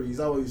daiquiri. Is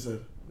that what you said?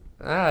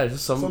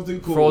 Just Something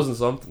cool. frozen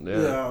something.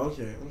 Yeah.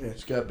 Okay.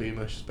 Just get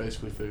Beamish, it's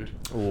basically food.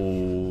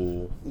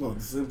 Oh. No,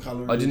 the same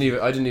calories. I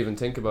didn't even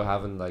think about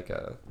having like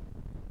a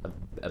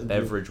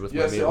beverage with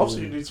Yeah, my see, meal.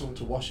 obviously you need someone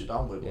to wash it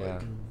down with. Yeah.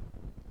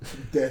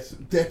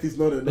 Death is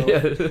not enough.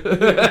 Yeah.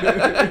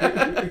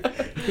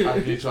 I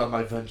need to have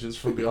my vengeance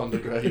from beyond the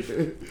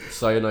grave.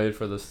 Cyanide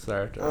for the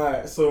starter.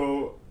 Alright,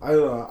 so I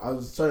don't know. I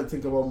was trying to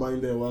think about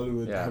mine there while we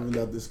were Yeah. having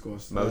that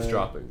discourse. Mouse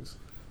droppings.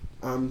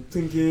 I'm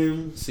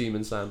thinking.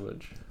 Semen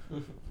sandwich.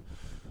 What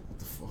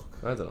the fuck?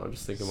 I don't know. I'm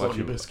just thinking Soggy what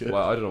you. biscuit.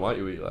 Well, I don't know what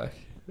you eat like.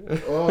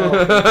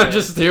 Oh.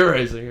 Just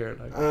theorizing here.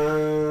 Like.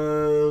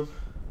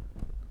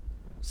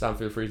 Sam,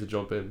 feel free to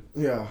jump in.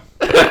 Yeah.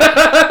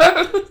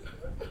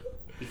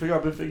 You think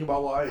I've been thinking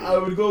about what I eat? I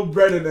would go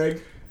bread and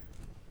egg.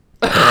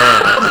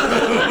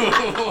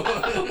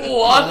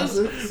 What?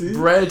 See?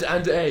 Bread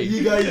and egg.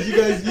 You guys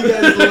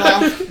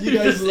laugh. You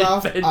guys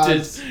laugh.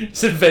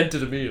 Just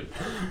invented a meal.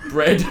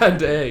 Bread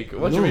and egg.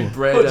 What do you No. mean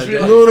bread What and do you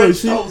egg? mean? No,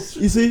 French you toast.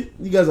 see,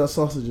 you guys are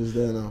sausages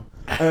there now.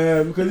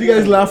 Because you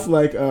guys laugh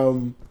like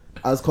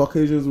as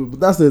Caucasians would, but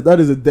that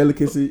is a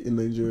delicacy in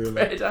Nigeria.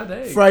 Like. Bread and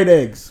egg. Fried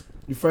eggs.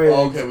 You fry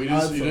Oh, eggs. okay,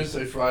 you didn't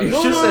say fried. You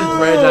eggs. just said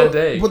bread and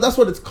egg. But that's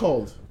what it's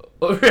called.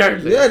 Oh,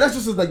 really? Yeah, that's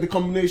just like the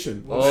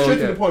combination. Oh, Straight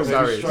okay. to the point.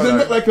 Sorry, It's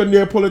not like a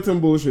Neapolitan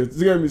bullshit.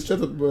 You get me? Straight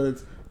to the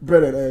point.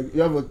 Bread and egg.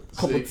 You have a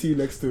cup See. of tea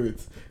next to it.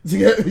 Do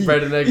you get me?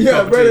 Bread and egg. Yeah,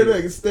 cup of bread tea.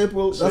 and egg.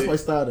 Staple. That's See. my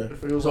starter. It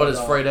feels So what like is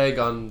that. fried egg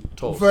on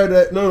toast? Fried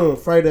egg. No,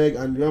 fried egg,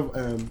 and you have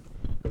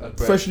Bread.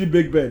 freshly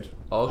baked bread.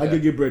 Oh, okay.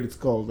 Agege bread, it's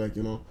called, like,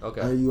 you know.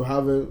 Okay. And you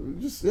have it,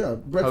 just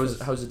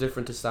breakfast. How's it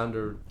different to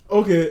standard?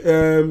 Okay,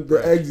 the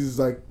Bread. eggs is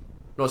like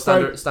No,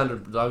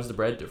 standard. How's the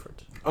bread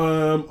different?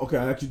 okay,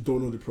 I actually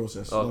don't know the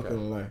process. Okay. Not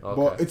gonna lie,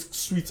 Okay. but it's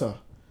sweeter.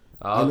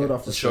 Ah, I know okay. that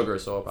for The sure. sugar,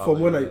 so From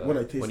when I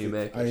probably, taste when you it,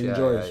 make I it,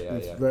 enjoy yeah, it. yeah,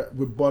 It's yeah.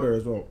 with butter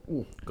as well.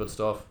 Ooh. Good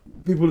stuff.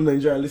 People in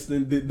Nigeria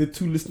listening, the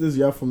two listeners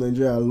you have from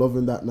Nigeria are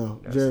loving that now.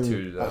 Yes, Jeremy,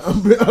 two,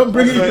 that's- I'm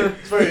bringing you.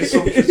 It's very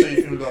assumptive to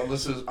you got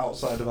listeners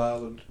outside of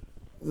Ireland.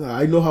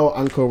 I know how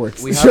Anchor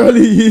works. We have-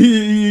 Surely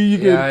you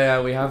can.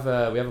 Yeah, we have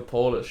a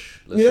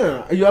Polish.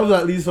 listener. Yeah, you have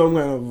at least some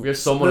kind of. We have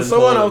someone. There's in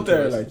someone Poland out there,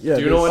 who listens. like, yeah.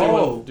 Do you know there's-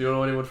 anyone? Oh. Do you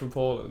know anyone from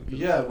Poland?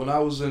 Yeah, when I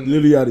was in.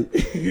 Liliadi.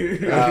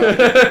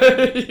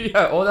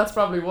 Yeah. Oh, that's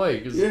probably why.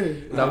 Cause Yeah.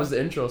 that was the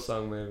intro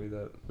song, maybe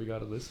that we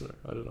got a listener.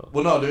 I don't know.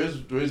 Well, no,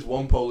 there is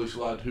one Polish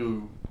lad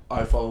who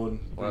I follow, and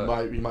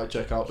Well, you might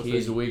check out the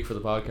He's thing. weak for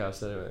the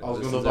podcast anyway. I was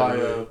Listens gonna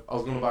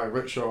every week. buy a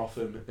rickshaw off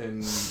him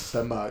in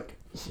Denmark.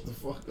 What the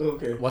fuck?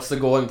 Okay. What's the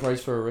going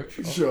price for a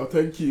rickshaw? Sure,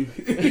 thank you.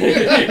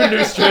 You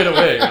knew straight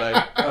away. You're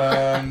like,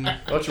 I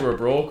thought you were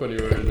broke when you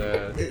were in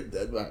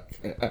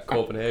Denmark.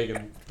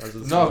 Copenhagen.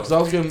 No, because I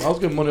was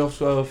getting money off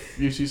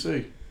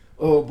UCC.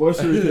 Oh,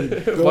 bursary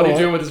thing. What are you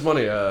doing with this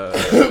money?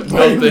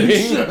 Buying Nothing.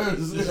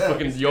 rickshaws, Just yeah.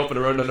 fucking yelping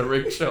around on a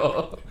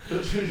rickshaw.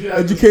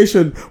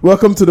 Education.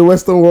 Welcome to the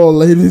Western Wall,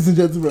 ladies and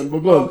gentlemen. But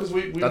go Well, on. because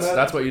we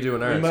That's what you do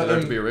in Ireland. met You learn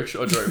him- to be a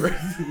rickshaw driver.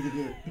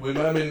 We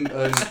met him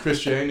in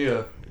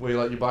Christiania, where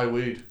you buy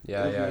weed.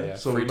 Yeah.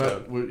 So we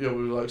Freetown.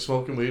 were like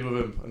smoking weed with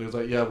him, and he was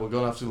like, "Yeah, we're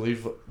gonna have to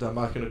leave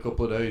Denmark in a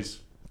couple of days,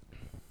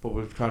 but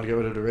we're trying to get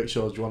rid of the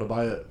rickshaws. Do you want to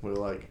buy it?" We were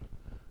like,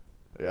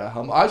 "Yeah."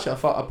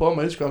 I put on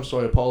my Instagram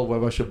story a poll of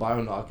whether I should buy it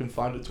or not. I can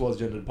find it towards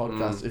the end of the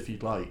podcast if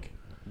you'd like.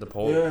 The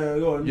pole. Yeah,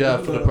 go on. Yeah,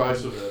 for the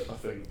price of it, I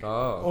think. Oh.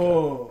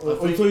 Oh, I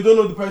think- so you don't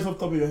know the price off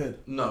the top of your head?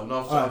 No,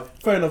 Alright,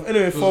 fair enough.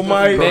 Anyway, There's for a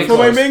my different for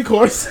my course. main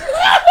course,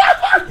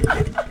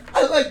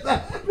 I like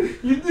that.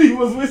 You knew he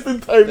was wasting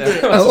time Yeah,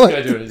 there. what's this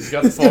guy doing? He's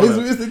got the This guy is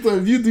phone. wasting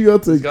time. You do your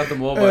thing. He's got the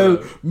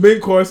mobile. Main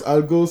course,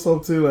 I'll go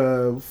something,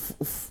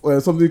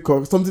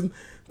 something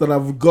that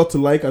I've got to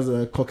like as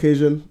a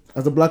Caucasian,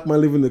 as a black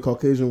man living in the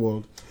Caucasian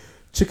world.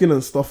 Chicken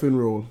and stuffing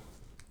roll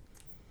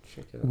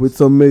Chicken. with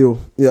some mayo.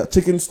 Yeah,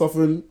 chicken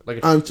stuffing Like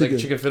and a chicken.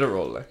 chicken fillet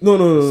roll, like No.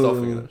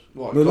 stuffing in it.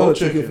 What, No, cold not a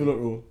chicken fillet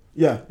roll.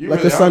 Yeah, You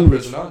like really a are in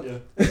sandwich. prison, aren't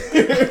you?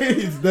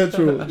 It's that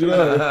true. Do you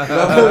know?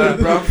 That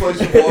brown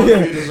place of water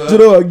Yeah. for you dessert. Do you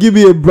know what? Give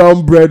me a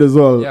brown bread as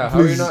well. Yeah, how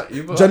are you please. not? How are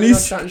you not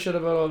Janice- chatting shit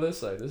about all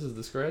this? Like, this is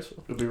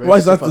disgraceful. It'd be Why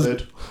is racist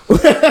that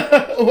if I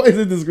did. Why is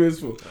it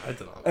disgraceful? I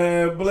don't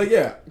know. But like,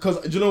 yeah, because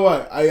do you know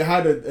what? I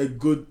had a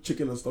good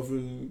chicken and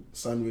stuffing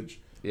sandwich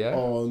Yeah.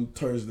 on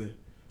Thursday.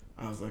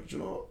 I was like, you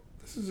know,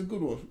 this is a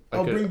good one.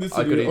 I'll could- bring this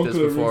I to could the eat Uncle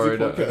this and before Rinzy I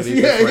die. I podcast. could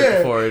eat this right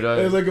before I die.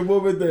 There was like a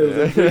moment there. It was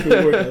like, break the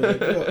word. I was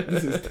like, oh,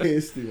 this is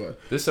tasty, man.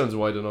 This sounds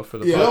wide enough for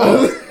the Yeah,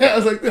 podcast. I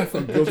was like, that's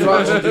a good Do you know,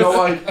 one. do you know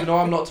why? You know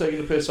I'm not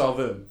taking the piss out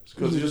of him. It's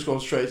because he just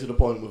goes straight to the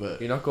point with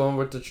it. You're not going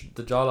with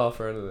the jollof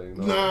or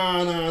anything.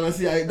 No. Nah.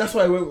 See, that's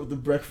why I went with the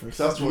breakfast.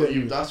 That's what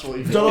you. That's what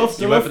you. Jollof.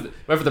 You went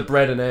for the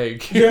bread and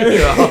egg.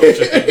 Yeah.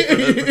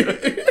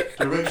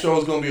 The rickshaw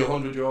is going to be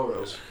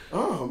 €100.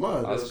 Oh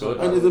man, That's good.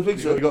 And there's a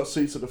picture. You got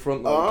seats at the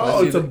front.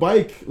 Oh, it's a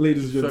bike,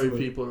 ladies and Very gentlemen.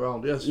 people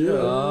around. Yes. Yeah.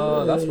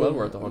 Oh, that's well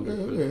worth 100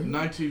 Yeah, quid. okay.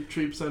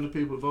 93% of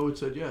people voted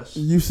said yes.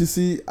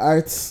 UCC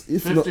arts.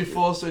 If not,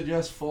 54 said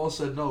yes, 4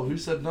 said no. Who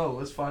said no?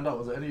 Let's find out.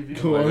 Was it any of you?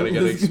 Come I'm on, gonna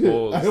get let's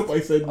exposed. I hope I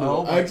said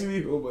no. I I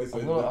actually hope I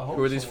said no.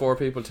 Who are these 4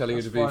 people telling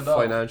you to be Let's find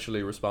out.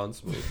 financially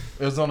responsible?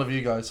 It was none of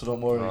you guys, so don't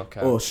worry.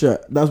 Okay. Oh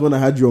shit! That's when I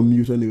had you on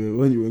mute anyway.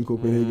 When you were in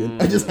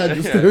Copenhagen, I just had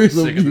your stories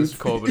on Sick of this mute.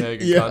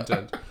 Copenhagen Yeah.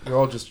 content. You're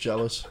all just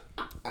jealous.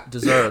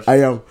 Dessert. I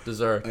am.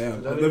 Dessert. I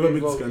am. That I've never didn't been to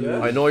vote,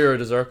 Scandinavia. I know you're a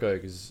dessert guy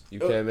because you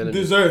came in and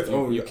dessert. Just,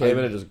 Oh, you yeah, came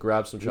in I- and just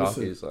grabbed some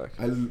Listen. chockies, like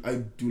I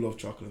do love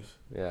chocolate.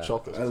 yeah,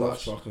 Chocolate. I love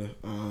chocolate.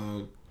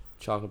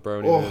 chocolate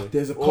brownie. Oh, maybe.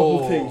 there's a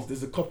couple Oh. things.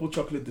 There's a couple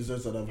chocolate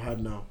desserts that I've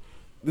had now.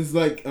 There's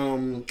like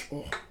you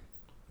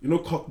know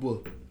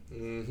cockbull.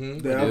 Mm-hmm.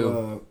 They I have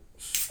do.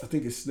 I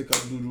think it's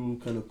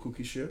snickerdoodle kind of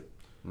cookie shit.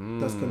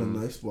 That's kind of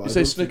nice. But You I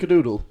say don't think-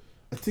 snickerdoodle?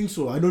 I think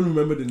so. I don't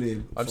remember the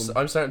name. I'm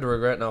starting to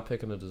regret not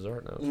picking a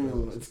dessert now.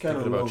 It's kind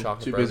of Thinking about long.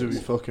 chocolate Too busy with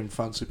brownies. your fucking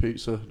fancy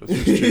pizza. That's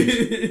just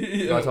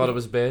cheese. I thought it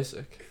was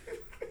basic.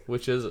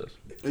 Which is it?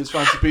 It's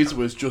fancy pizza,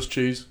 but it's just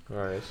cheese.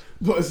 Alright.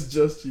 But it's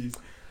just cheese.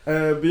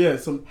 But yeah,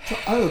 I don't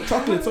know,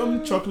 chocolate,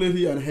 something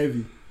chocolatey and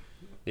heavy.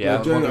 Yeah.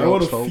 Like, generally, I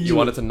want to feel. You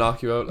want it to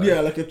knock you out? Like, Yeah,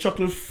 like a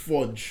chocolate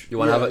fudge. You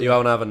want to have you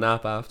want to have a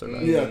nap after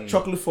that? Yeah,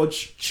 chocolate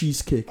fudge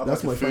cheesecake. I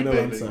That's like my a food final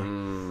baby. answer.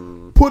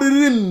 Mm. Put it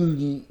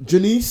in,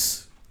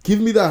 Janice. Give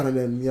me that, and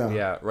then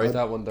Yeah, write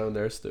that one down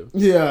there, Stu.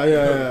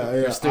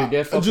 Yeah. Stu, get Do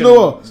you fucking- know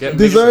what? get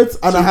Desserts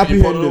and a Stu, happy can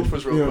you put it ending. up for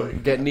us real Yeah.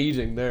 quick? Get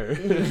kneading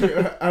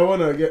there. I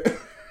wanna get.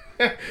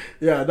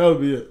 Yeah, that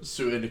would be it.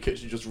 Suit in the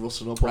kitchen, just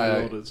rustling up on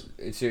the orders.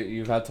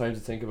 You've had time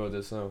to think about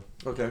this now.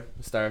 Okay.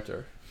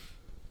 Starter.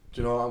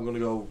 Do you know what? I'm gonna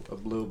go a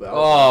little bit.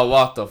 Oh,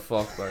 what the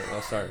fuck, man.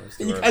 I'll start.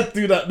 You can't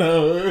do that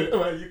now.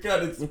 You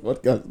can't. It's a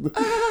podcast.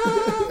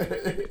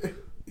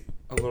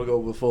 I'm gonna go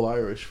with full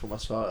Irish for my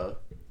starter.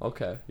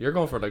 Okay, you're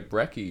going for like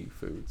brekkie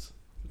foods.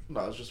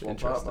 No, it's just one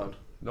part, Interesting.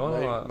 man.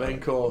 No, main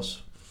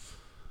course.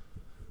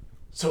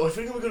 So I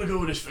think I'm gonna go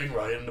with this thing,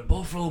 right? And the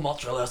buffalo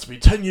mozzarella has to be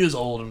 10 years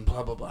old and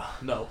blah blah blah.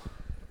 No,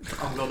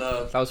 I'm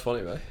gonna. That was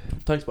funny, mate.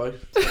 Thanks, bye.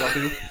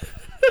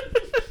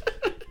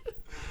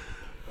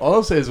 All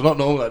I'm saying is we're not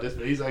normal like this,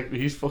 but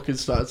he's fucking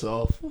started it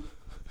off.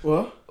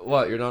 What?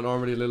 What? You're not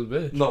normally a little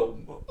bitch. No.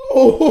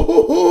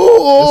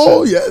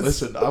 Oh, Listen, yes.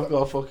 Listen, I've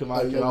got a fucking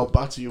mic and I'll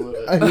batter you with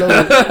I it.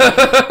 love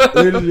it.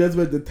 Ladies and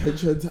gentlemen, the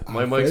tensions are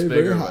My mic's very,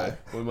 bigger, very mate. high.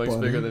 My mic's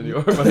But- bigger than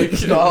your mic.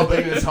 It's not how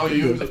big it is, how you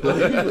use it.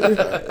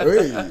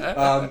 Very high.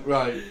 Hey.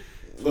 Right.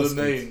 For That's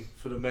the main.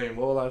 For the main.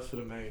 What will I have for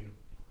the main?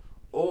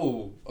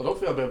 Oh, I don't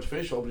think I'll be able to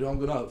finish all, but I'm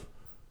gonna have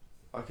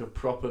like a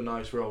proper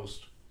nice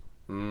roast.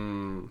 Why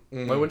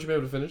wouldn't you be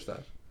able to finish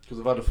that? Because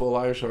I've had a full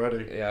Irish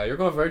already. Yeah, you're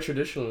going very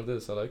traditional with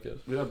this. I like it.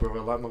 Yeah, bro,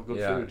 I like my good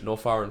food. No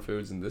foreign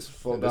foods in this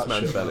Fuck in this that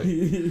man's shit,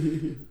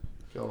 belly.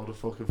 Get all the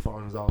fucking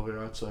foreigners out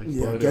here, I'd say.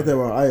 Yeah, But get them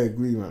out. I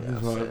agree, man.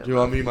 Yeah. Right, do you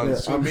know what I mean, man? Yeah,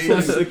 So I'm me, so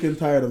sick and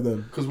tired of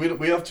them. because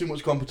we have too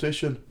much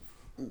competition.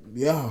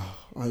 Yeah,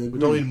 I agree. We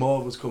don't need more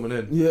of us coming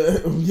in.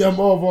 Yeah,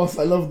 more of us.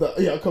 I love that.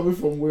 Yeah, coming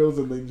from Wales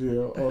and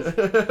Nigeria. Us.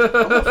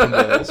 I'm not from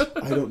Wales.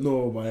 I don't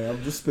know, man.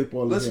 I'm just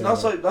spitballing. Listen,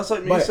 here, that's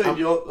like me But saying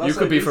you're. That's You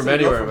could like be me from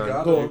saying you're anywhere, man.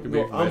 Ghana. Go, You could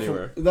be from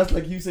anywhere. That's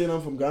like you saying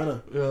I'm from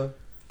Ghana. Yeah.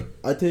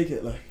 I take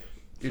it like.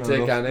 You Fair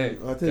take enough.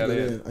 Ghanaian. I take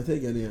Ghanaian. I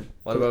take Ghanaian.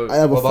 What about I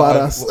have a what fat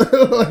about, ass,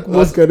 like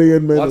most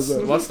Ghanaian men. as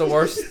well. what's the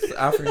worst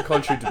African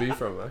country to be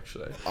from?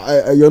 Actually,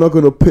 You're not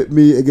gonna pit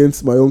me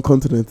against my own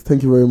continent.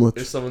 Thank you very much.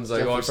 if someone's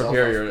like, Definitely "Oh, I'm from South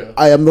here," Africa. you're.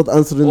 I am not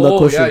answering that Oh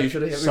question. yeah, you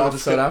should have hit me with the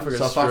South Africa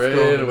South straight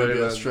Africa, away. maybe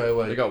Man. straight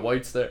away. They got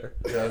whites there,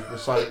 Yeah,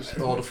 it's like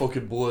all the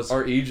fucking boys.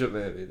 or Egypt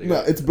maybe. They No,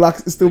 got- it's black.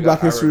 It's still they got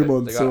Black History Arabic.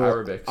 Month. They got So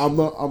Arabic.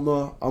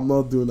 I'm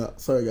not doing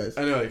that. Sorry, guys.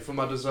 Anyway, for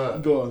my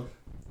dessert, Go on.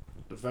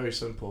 very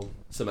simple.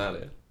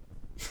 Somalia.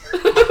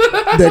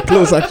 They're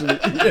close, actually.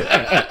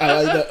 Yeah,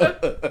 I like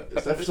that.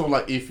 It's definitely someone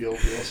like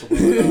Ethiopia or something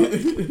like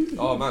that.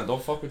 Oh man,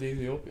 don't fuck with the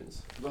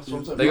Ethiopians. That's what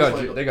I'm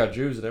saying. They got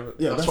Jews and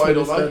everything. Yeah, that's why I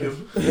don't like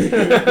him.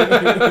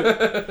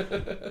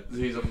 him.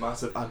 He's a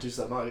massive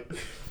anti-Semite.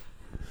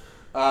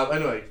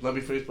 Anyway, let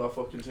me finish my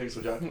fucking thing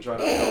so Jack can try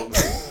and help me.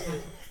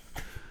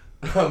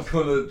 I'm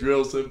gonna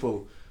drill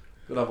simple.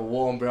 Gonna have a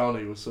warm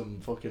brownie with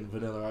some fucking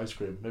vanilla ice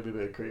cream, maybe a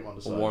bit of cream on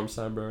the side. A warm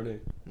San Bernie.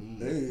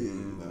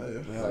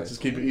 Yeah, just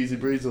keep it easy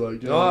breezy,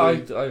 like. No,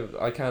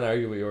 I can't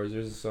argue with yours.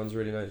 Yours sounds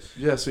really nice.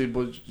 Yeah, see,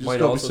 but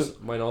mine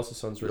also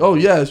sounds really. Oh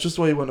nice. yeah, it's just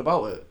the way you went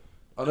about it.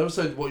 I never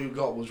said what you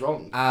got was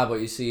wrong. But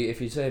you see, if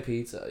you say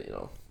pizza,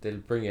 they'll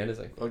bring you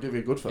anything. I'll give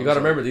you a good. You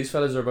gotta remember, these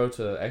fellas are about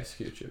to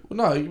execute you. Well,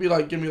 no, you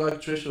can give me like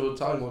traditional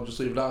Italian one, just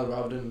leave it out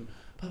rather than.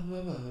 Do you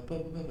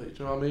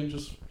know what I mean?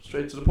 Just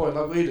straight to the point,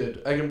 like we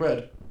did, egg and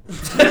bread.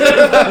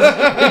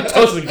 It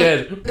doesn't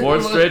get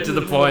more straight to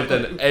the point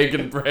than egg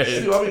and bread.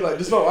 See what I mean? Like,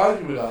 there's no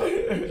argument with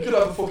that. You could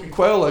have a fucking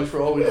quail leg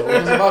for all we know. What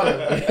does it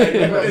matter? Egg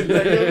and bread.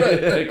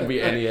 It could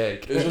be any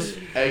egg. It's just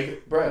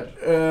egg bread.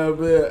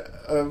 But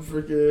I'm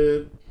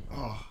freaking.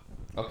 Oh.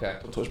 Okay.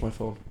 Don't touch my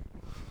phone.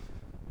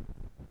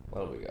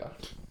 What have we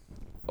got?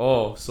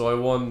 Oh, so I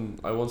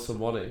won some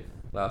money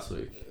last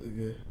week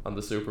on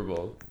the Super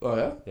Bowl. Oh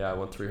yeah? Yeah, I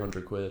won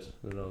 300 quid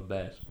in a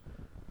bet.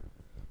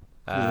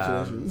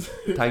 Congratulations.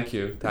 Thank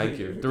you.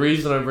 The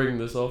reason I'm bringing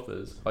this up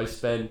is I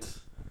spent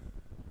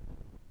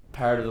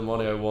part of the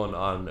money I won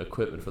on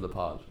equipment for the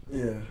pod.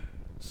 Yeah.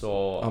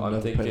 So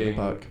I'm thinking,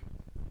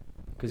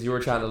 because you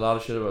were chatting a lot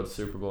of shit about the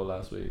Super Bowl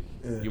last week,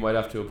 you might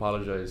have to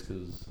apologise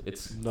because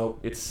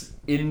it's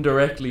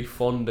indirectly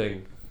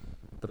funding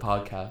the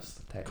podcast.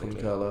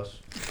 Technically. Couldn't care less.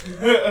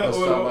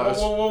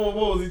 What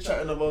was he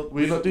chatting about?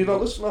 Did you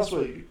not listen last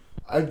week?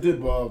 I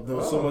did, but there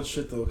was so much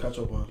shit to catch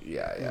up on.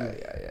 Yeah.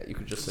 You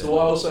could just say. So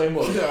what I was saying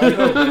was. Yeah, I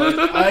know. But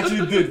like, I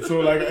actually did. So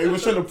like, it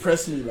was trying to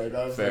press me. Like,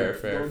 I was fair.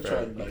 Don't try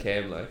and, You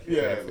came like.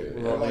 Yeah.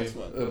 Relax,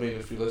 man. I mean,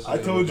 if you listen. I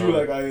told you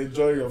like I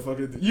enjoy your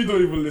fucking. You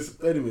don't even listen.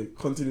 Anyway,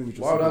 continue with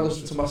your. Why would I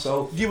listen to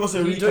myself? Give us a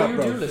You recap,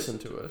 bro. do listen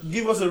to it.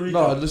 Give us a recap.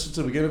 No, I'd listen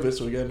to the beginning of it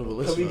so we get another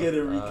listen. Can we get a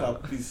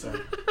recap, please, sir?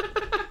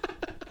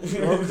 Okay,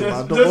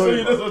 just don't so worry,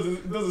 you know,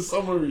 there's a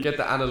summary. Get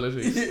the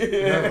analytics.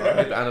 Yeah.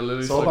 Get the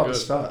analytics. It's all about good. the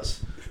stats.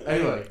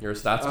 Anyway. You're a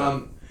stats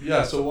man.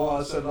 Yeah, so what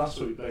I said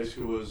last week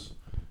basically was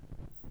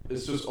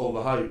it's just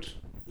overhyped.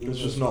 It's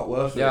just not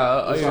worth it. Yeah,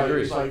 I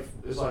agree.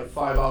 It's like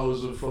 5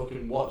 hours of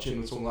fucking watching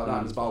and something like that,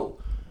 and it's about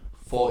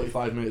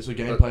 45 minutes of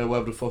gameplay or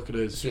whatever the fuck it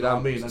is. You know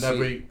what I mean? And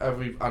every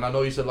and I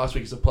know you said last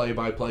week it's a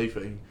play-by-play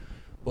thing,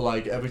 but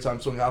like every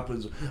time something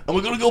happens, and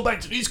we're gonna go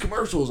back to these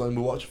commercials, and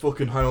we watch a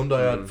fucking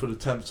Hyundai ad for the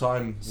 10th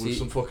time with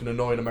some fucking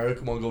annoying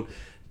American one going,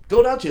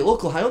 go down to your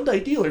local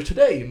Hyundai dealer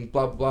today, and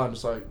blah blah blah. And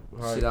it's like,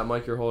 right. See that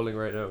mic you're holding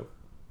right now?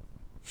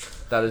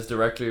 That has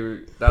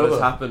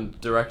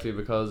happened directly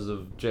because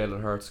of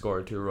Jalen Hurts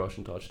scoring 2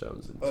 rushing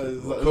touchdowns.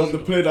 Is that the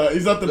play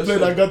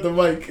that got the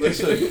mic?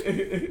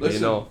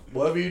 Listen,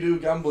 whatever you do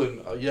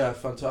gambling, yeah,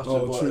 fantastic.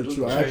 Oh, but true.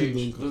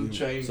 It doesn't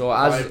change so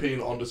my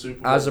opinion on the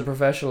Super Bowl. As a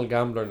professional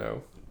gambler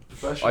now,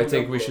 I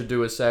think we should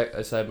do a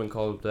segment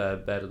called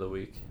Bet of the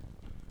Week.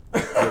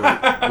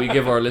 We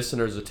give our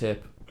listeners a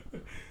tip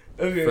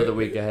for the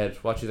week ahead.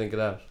 What do you think of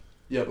that?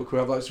 Yeah, but could we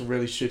have like some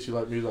really shitty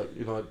like music,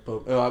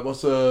 like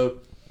what's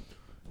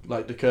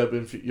like the Curb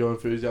Your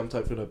Enthusiasm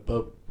type thing,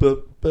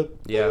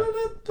 yeah.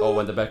 Oh,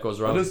 when the bet goes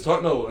wrong. And it's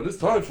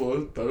time for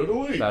Bet of the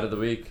Week. Bet of the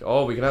Week.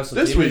 Oh, we can have some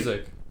this team week,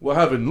 music. We're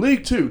having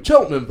League 2,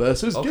 Cheltenham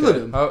versus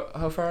Gillingham.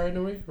 How far in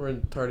are we? We're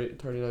in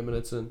 39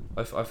 minutes in.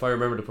 If I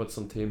remember to put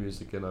some team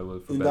music in, I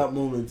will. In that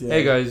moment, yeah.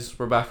 Hey guys,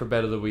 we're back for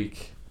Bet of the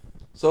Week.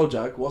 So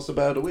Jack, what's the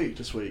Bet of the Week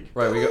this week?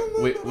 Right,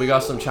 we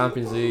got some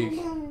Champions League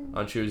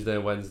on Tuesday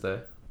and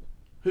Wednesday.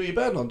 Who are you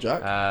betting on,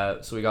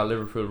 Jack? So we got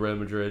Liverpool, Real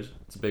Madrid.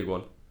 It's a big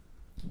one.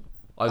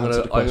 I'm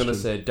gonna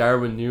say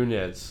Darwin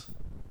Núñez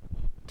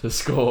to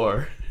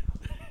score.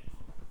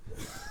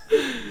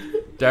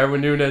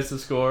 Darwin Núñez to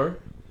score.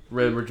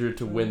 Real Madrid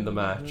to win the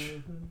match.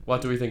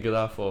 What do we think of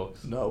that,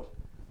 folks? No.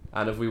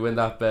 And if we win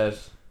that bet,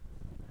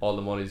 all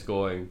the money's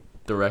going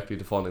directly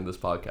to funding this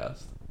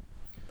podcast.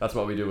 That's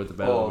what we do with the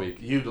Bet of the Week.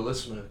 You, the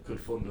listener, could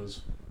fund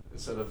us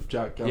instead of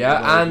Jack.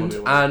 Yeah, and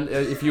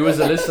if you as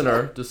a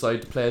listener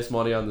decide to place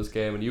money on this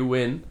game and you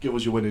win, give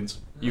us your winnings.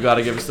 You got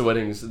to give us the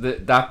winnings.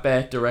 That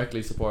bet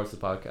directly supports the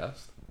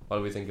podcast. What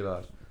do we think of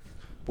that?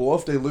 But what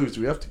if they lose?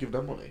 Do we have to give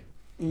them money?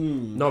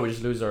 No, we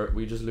just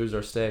lose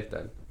our stake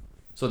then.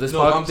 So this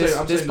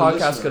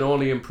podcast can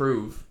only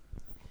improve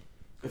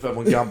if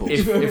everyone gambles.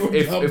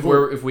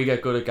 if we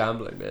get good at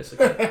gambling,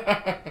 basically.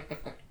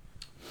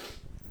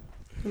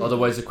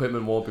 Otherwise,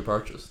 equipment won't be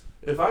purchased.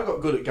 If I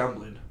got good at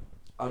gambling,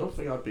 I don't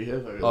think I'd be here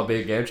very long. I'd be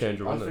a game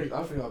changer, wouldn't it?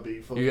 I think I'd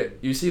be fucking...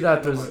 You see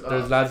that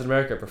there's lads in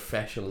America,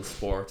 professional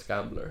sports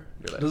gambler.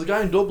 You're like, there's a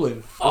guy in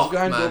Dublin.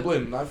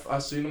 Dublin.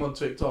 I've seen him on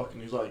TikTok,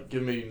 and he's like,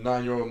 give me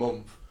 €9 a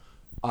month,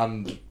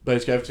 and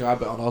basically everything I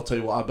bet on, I'll tell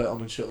you what I bet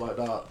on and shit like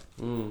that.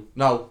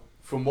 Now,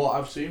 from what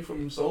I've seen from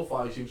him so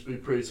far, he seems to be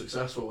pretty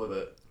successful with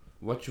it.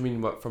 What do you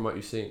mean? From what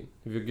you've seen?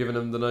 Have you given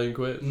him the 9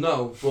 quid?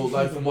 No, but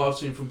like from what I've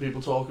seen from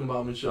people talking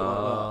about him and shit like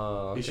that,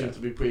 Okay. he seemed to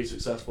be pretty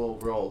successful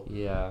overall.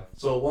 Yeah.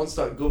 So once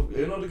that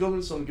the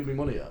government's not give me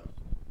money yet.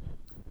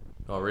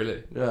 Oh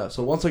really? Yeah.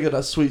 So once I get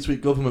that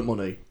sweet government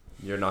money,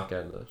 You're not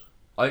getting it.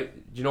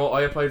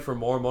 I applied for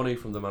more money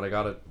from them and I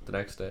got it the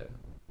next day.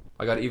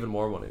 I got even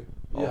more money.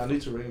 I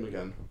need to ring him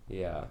again.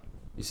 Yeah.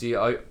 You see,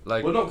 I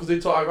like. Well, no,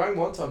 because I rang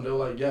one time. They were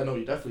like, "Yeah, no,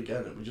 you definitely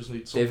get it. We just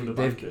need something to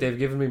bank it." They've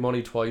given me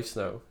money twice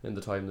now in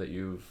the time that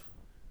you've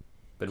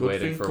been Good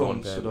waiting thing for one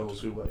comes to payment.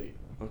 those who wait.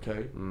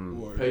 Okay.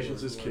 Word,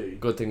 Patience word, is word. key.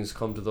 Good things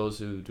come to those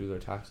who do their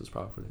taxes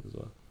properly as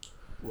well.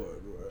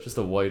 Word. Just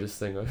the whitest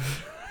thing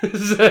I've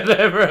said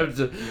ever. Have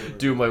to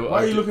do my.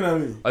 Why are you looking at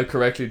me? I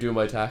correctly do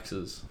my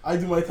taxes. I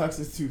do my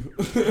taxes too.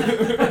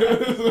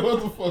 So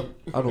what the fuck?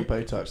 I don't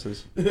pay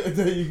taxes.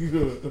 There you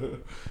go.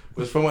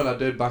 It's from when I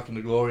did back in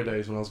the glory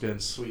days when I was getting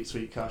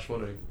sweet cash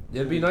money.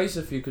 It'd be nice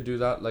if you could do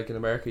that. Like in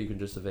America, you can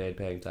just evade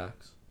paying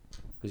tax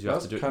because you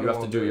have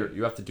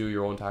to do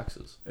your own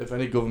taxes. If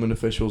any government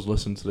officials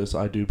listen to this,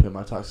 I do pay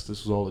my taxes.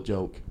 This was all a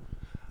joke.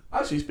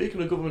 Actually, speaking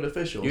of government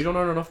officials, You don't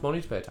earn enough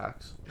money to pay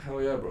tax.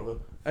 hell yeah, brother.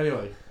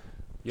 Anyway,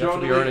 You have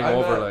to be earning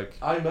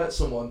I met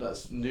someone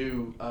that's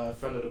new,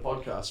 friend of the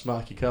podcast,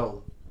 Marky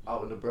Kell,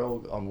 out in the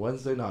Brogue on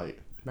Wednesday night.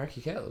 Marky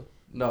Kell.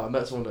 No, I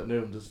met someone that knew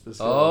him. This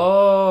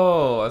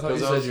Oh, I thought you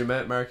Because said you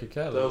met Marky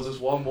Kell. There was this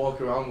one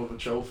walking around with a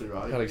trophy, I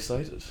right? got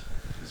excited.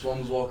 This one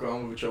was walking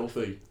around with a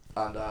trophy,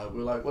 and we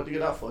were like, "What do you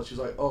get that for?" She's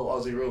like, "Oh,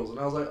 Aussie rules," and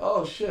I was like,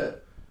 "Oh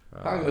shit."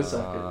 Hang on a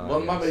second.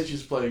 One of my mates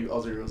used to play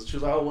Aussie rules. She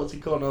was like, "Oh, what's he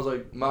called?" And I was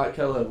like, "Mark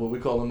Keller." Well, we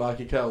call him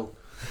Marky Kell.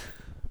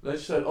 Then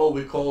she said, "Oh,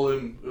 we call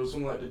him." It was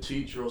something like the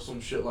teacher or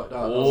some shit like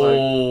that. And I was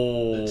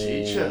like, "The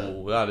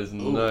teacher." That is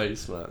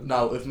nice, man.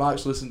 Now, if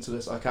Mark's listened to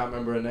this, I can't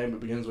remember her name.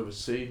 It begins with a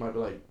C. Might be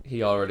like.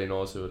 He already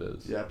knows who it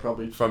is. Yeah,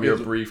 probably. From your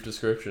brief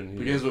description.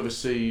 Begins with a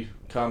C.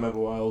 Can't remember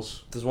what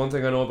else. There's one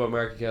thing I know about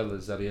Marky Kell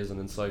is that he has an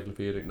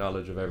encyclopedic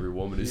knowledge of every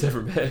woman he's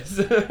ever met.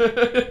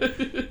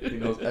 He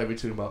knows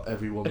everything about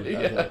every woman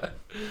ever.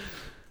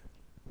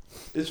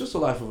 It's just the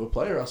life of a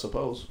player, I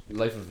suppose.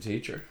 Life of a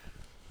teacher.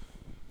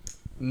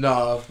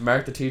 Nah.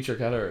 Mark the Teacher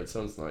Keller. It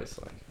sounds nice.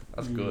 Like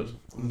that's good.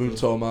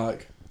 Moonto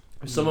Mark.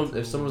 If someone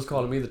was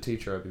calling me the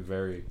teacher, I'd be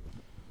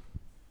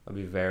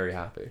very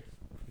happy.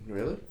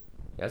 Really?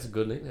 Yeah, that's a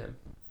good nickname.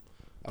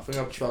 I think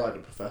I prefer like the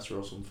professor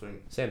or something.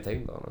 Same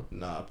thing, though.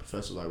 No? Nah,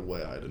 professor's like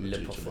way higher than the Le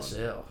teacher,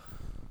 professeur. man.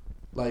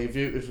 Like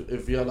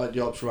if you had like the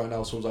option right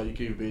now, someone's like you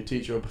could either be a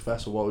teacher or a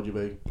professor, what would you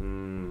be?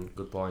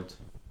 Good point.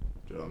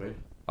 Do you know what I mean?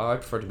 I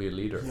prefer to be a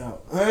leader. Yeah.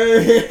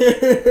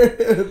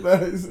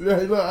 Nice.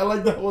 Yeah, I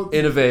like that one.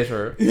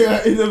 Innovator.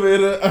 Yeah,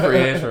 innovator.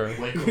 Creator.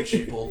 Wake up,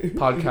 sheeple.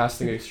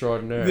 Podcasting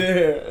extraordinaire.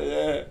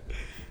 Yeah.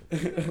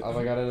 Have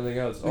I got anything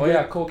else? Oh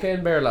yeah,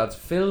 Cocaine Bear Lads.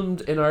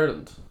 Filmed in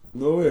Ireland.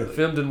 No way.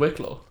 Filmed in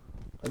Wicklow.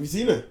 Have you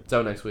seen it? It's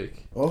out next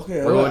week.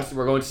 Okay.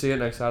 We're going to see it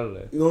next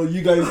Saturday. You know,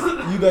 you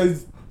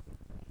guys,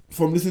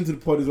 from listening to the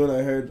pod is when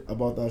I heard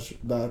about that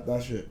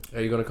shit.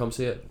 Are you gonna come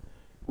see it?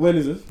 When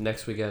is it?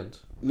 Next weekend.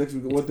 Next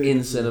week. What day?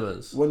 In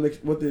cinemas. What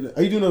day?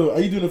 Are you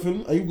doing a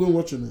film? Are you going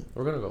watching it?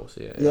 We're gonna go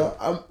see it. Yeah.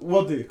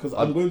 What day? Because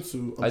I'm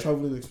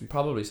traveling next week.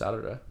 Probably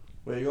Saturday.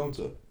 Where are you going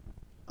to?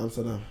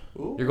 Amsterdam.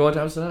 Ooh. You're going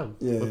to Amsterdam?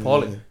 Yeah. With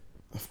Paulie? Yeah.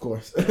 Of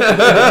course. He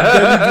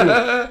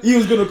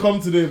was gonna come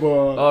today, but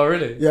Oh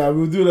really? yeah,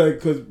 we'll do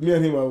because me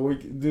and him are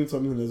doing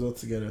something as well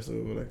together. So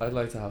we're like, I'd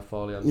like to have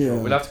Paulie on the Yeah. show.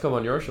 We'll have to come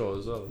on your show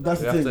as well. That's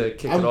we the have thing. to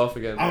kick it off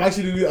again. I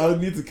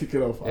need to kick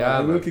it off. Yeah,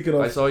 I will kick it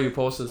off. I saw you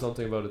posted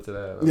something about it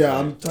today. Yeah,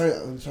 I'm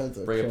trying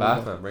to bring it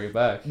back, man. Bring it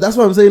back. That's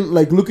what I'm saying.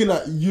 Like looking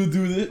at you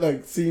do this,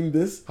 like seeing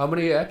this. How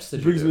many eps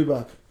did you brings do? me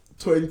back.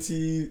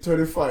 20,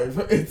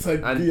 25. It's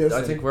like and BS.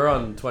 I think we're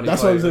on 25.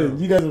 That's what I'm saying.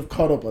 You guys have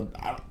caught up on.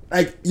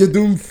 Like you're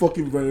doing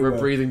fucking very well. We're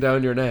breathing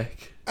down your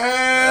neck.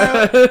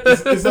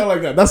 It's not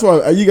like that. That's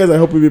why you guys are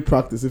helping me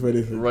practice, if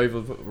anything.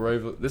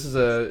 Rival. This is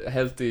a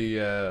healthy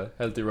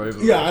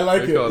rival. Yeah, I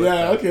like it.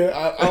 Yeah, okay.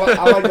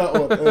 I like that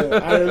one.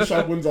 Iron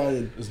sharpens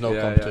iron. There's no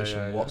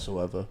competition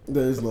whatsoever.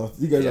 There is not.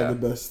 You guys are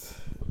the best.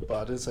 But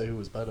I didn't say who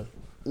was better.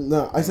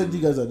 No, I said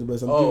you guys are the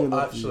best.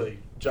 Actually,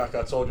 Jack,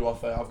 I told you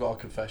off air. I've got a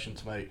confession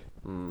to make.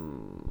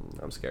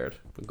 I'm scared.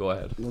 But go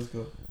ahead. Let's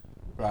go.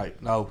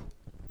 Right now.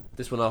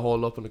 This will not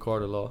hold up in the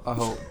court of law.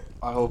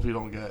 I hope you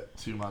don't get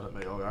too mad at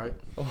me. All right.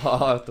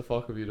 What the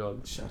fuck have you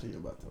done? Shut your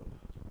bathtub.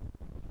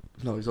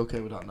 No, he's okay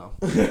with that now.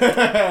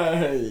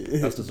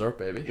 That's dessert,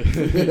 baby.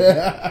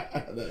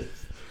 Nice.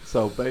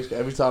 So basically,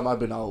 every time I've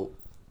been out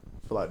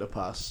for like the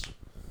past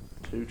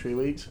 2-3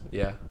 weeks,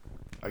 yeah,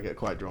 I get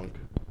quite drunk.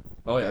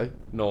 Oh yeah,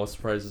 no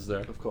surprises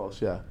there. Of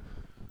course, yeah.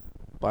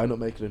 But I end up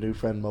making a new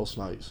friend most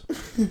nights.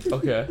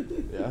 Okay.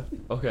 Yeah.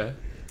 Okay.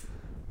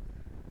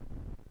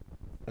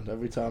 And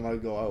every time I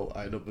go out,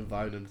 I end up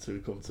inviting him to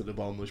come to the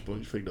Bottomless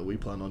Bunch thing that we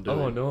plan on doing.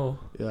 Oh no.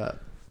 Yeah.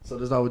 So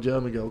there's now a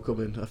German girl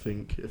coming, I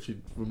think, if she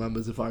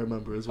remembers, if I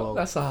remember as well.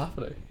 That's not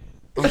happening.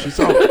 Oh, she's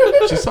sound.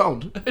 She's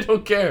sound. I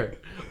don't care.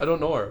 I don't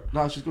know her.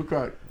 Nah, she's good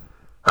crack.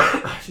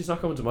 She's not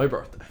coming to my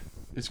birthday.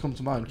 It's come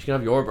to mind. You can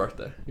have your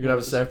birthday. You can have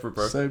a separate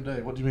birthday. Same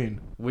day. What do you mean?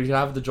 We can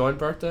have the joint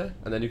birthday,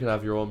 and then you can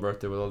have your own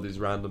birthday with all these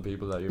random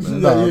people that you met.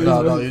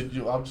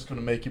 No. I'm just gonna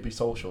make it be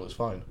social. It's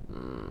fine.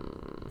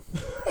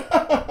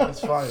 It's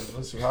fine.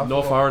 Listen,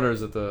 no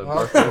foreigners at the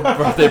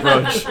birthday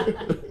brunch.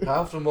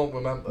 Half of them won't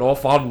remember. No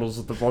foreigners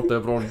at the birthday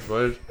brunch,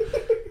 right?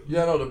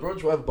 Yeah, no, the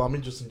brunch, whatever, but I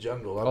mean just in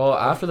general.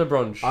 After the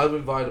brunch. I've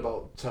invited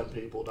about 10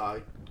 people that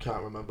I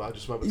can't remember. I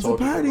just remember He's a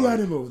talking party about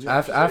animal.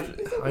 After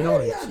I know.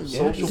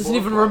 He doesn't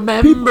even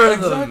remember them.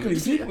 Exactly.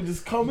 People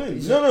just come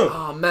in. No.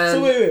 Oh man.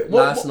 So wait.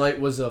 Last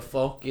night was a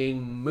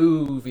fucking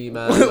movie,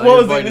 man. What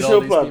was the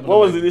initial plan? What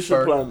was the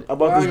initial plan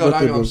about this birthday?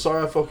 Hang on. I'm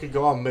sorry I fucking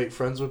go out and make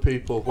friends with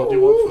people. What do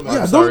you want from me?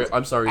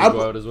 I'm sorry you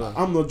go out as well.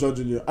 I'm not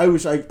judging you. I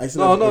wish I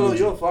still No, had no,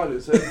 energy. you're fine.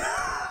 It's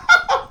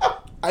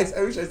I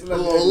wish I still had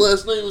oh,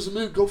 last night was a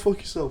mood. Go fuck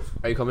yourself.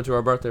 Are you coming to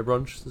our birthday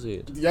brunch to see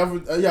it?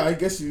 Yeah, I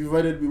guess you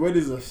invited me. When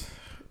is this?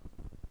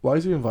 Why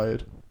is he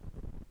invited?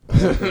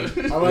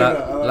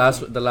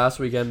 The last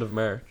weekend of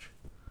March.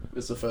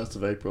 It's the 1st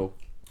of April.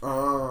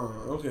 Ah,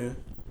 okay.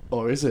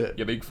 Or is it?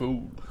 You big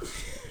fool.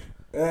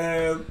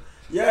 Yeah.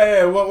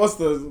 What's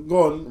the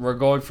go on? We're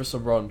going for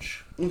some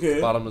brunch.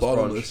 Okay. Bottomless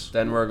brunch.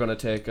 Then we're gonna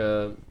take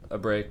a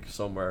break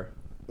somewhere.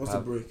 What's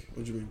the break?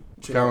 What do you mean?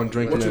 Go and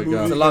drink in a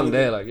gaff. It's a long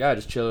day, like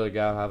just chill at a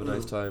gaff, have a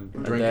nice time.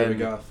 Drink in a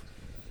gaff.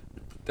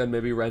 Then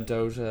maybe rent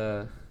out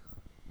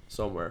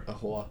somewhere. A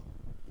whore.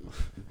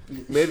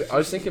 Maybe I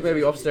was thinking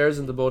maybe upstairs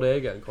in the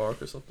bodega in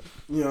Cork or something.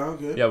 Yeah,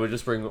 okay. Yeah, we'll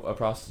just bring a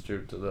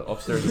prostitute to the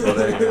upstairs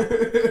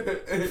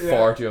bodega.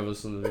 40 of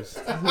us will just.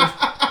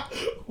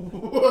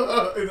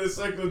 In a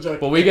cycle jacket.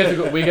 But we get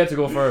to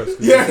go first.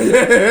 Yeah.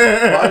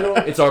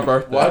 It's our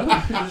birthday. Why don't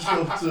we just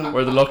go to?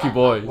 We're the lucky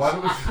boys. Why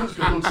don't we just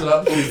go to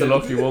that? She's the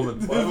lucky woman.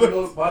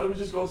 Why don't we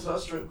just go to that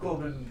strip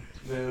club in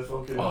the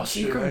fucking? Oh,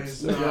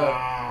 secrets.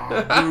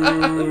 Yeah.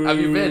 Have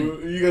you been?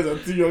 You guys are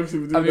too young to be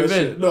doing Have you that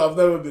been? shit. No, I've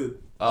never been.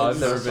 Oh, I've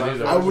never been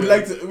either. I would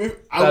like to.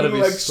 I would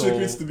like so,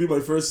 Secrets to be my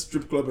first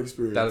strip club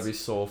experience. That'd be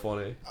so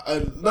funny.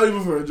 Not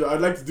even for a job.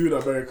 I'd like to do it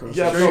in America.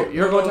 Yeah,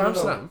 you're going to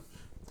Amsterdam.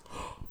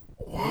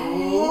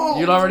 Wow.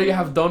 You'll already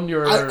have done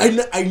your.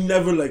 I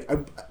never like.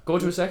 Go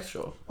to a sex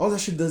show. All that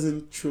shit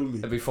doesn't thrill me.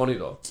 It'd be funny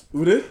though.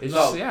 Would it? It's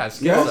No.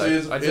 just it's Yeah?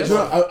 I'd It's say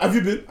not- so. Have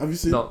you been? Have you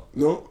seen? No.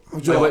 No.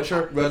 I went,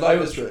 sure. Red Light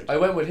District. I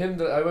went with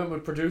him. I went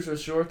with producer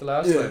Stuart the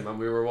last time, and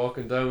we were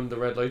walking down the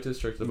red light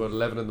district at about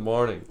 11 in the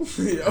morning.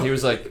 And he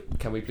was like,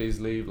 "Can we please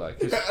leave?"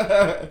 Like,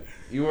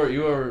 you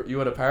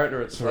had a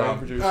partner at the time,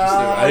 producer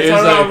Stuart. And he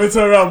was like, it's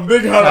around.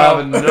 Big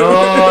having haram.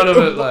 none of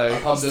it.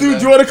 Like, Stu,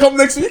 do you want to come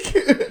next week? do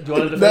you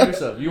want to defend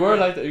yourself? You were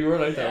like that.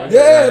 weren't you?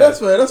 Yeah, that's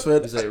fair. That's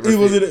fair. He's like,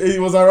 It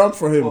was around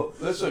for him. Well,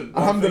 listen.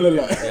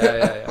 Alhamdulillah.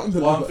 Yeah.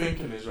 What I'm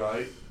thinking is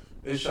right.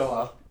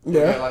 Inshallah. Yeah. We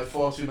get like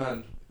 40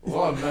 men.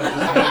 Well, I'm meant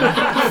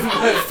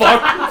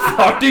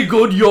 40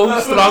 good young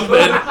strong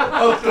men.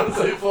 I was gonna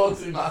say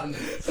 40 man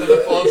instead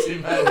of 40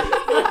 men.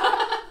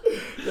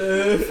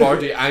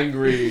 40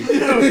 angry,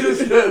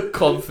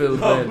 cum-filled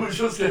men. We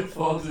just get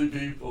 40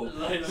 people.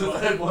 So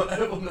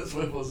everyone that's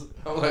with us,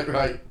 I'm like,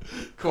 right,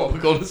 come on, we're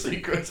going to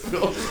Secrets.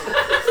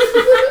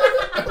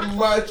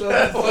 My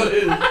choice.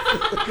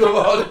 Come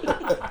on.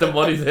 The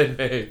money they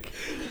make.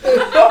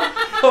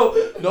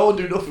 No one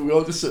do nothing, we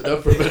all just sit there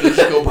for a minute and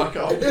just go back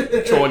out.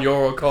 Throwing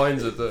euro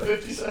coins at the...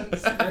 50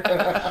 cents.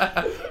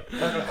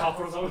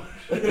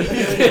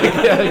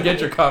 Yeah, get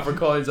your copper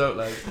coins out,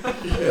 like.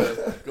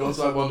 Yeah. Go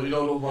inside one of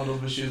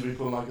those machines where you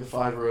put in like a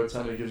 5 or a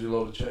 10 and it gives you a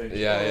load of change.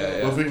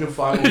 Yeah. But if we can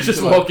find You one.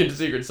 just walk into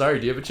Secret. Sorry,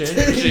 do you have a change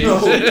machine?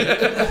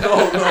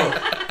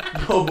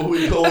 No, but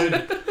we go in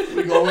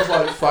with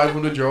like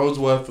 500 euros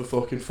worth for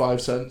fucking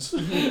 5 cents.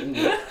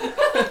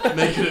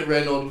 Making it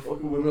rain on the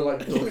fucking women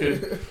like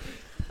ducking.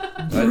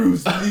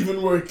 Bruce,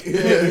 leaving work.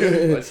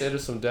 I'd say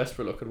there's some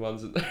desperate looking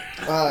ones in there.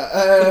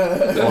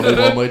 Only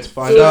one way to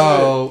find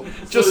out.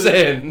 Just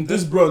saying.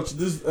 This brunch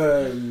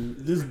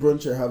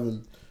you're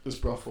having. This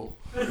brothel.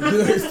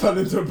 It's turned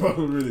into a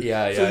brothel, really.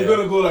 Yeah. So you're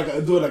gonna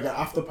go do like an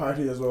after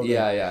party as well.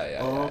 Yeah.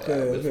 Oh,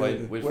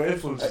 okay. We're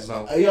influencers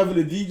now. Are you having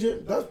a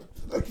DJ?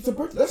 It's a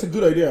birthday. That's a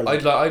good idea.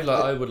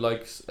 I would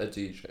like a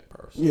DJ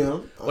person. Yeah.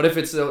 But if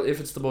it's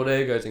the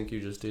bodega, I think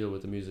you just deal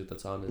with the music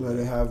that's on it. Well,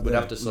 they have. We'd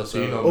have to suss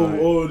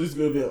out. This is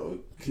gonna be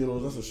Kino.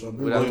 That's a shop.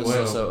 We'd have to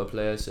suss out a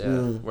place.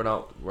 Yeah. We're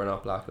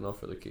not black enough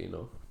for the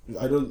Kino.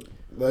 I don't.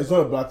 It's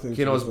not a black thing.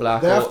 Kino's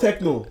black. They have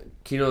techno.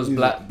 Kino's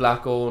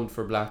black owned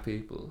for black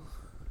people.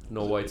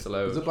 No whites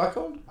allowed. Is it black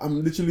owned?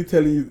 I'm literally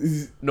telling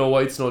you. No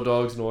whites, no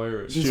dogs, no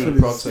Irish. Student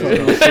process.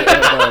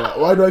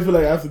 Why do I feel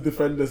like I have to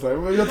defend this? Like,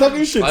 you're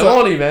talking shit. I'm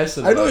only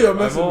messing. I know you're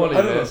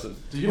messing.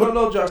 Do you not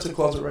know Jack's a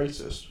closet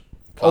racist?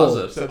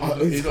 Closet.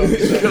 He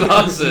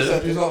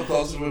said he's not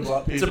closet with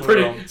black people.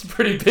 It's a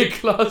pretty big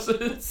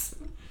closet.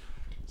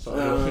 So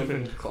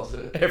in the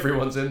closet.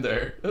 Everyone's in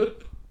there.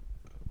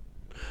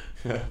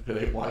 Yeah, it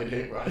ain't white,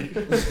 ain't right.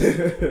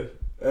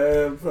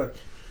 Fuck.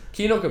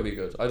 Keno could be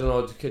good. I don't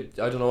know.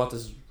 I don't know what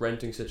this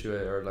renting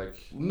situation or like.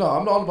 No,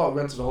 I'm not about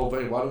renting the whole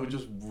thing. Why don't we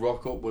just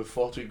rock up with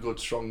 40 good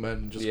strong men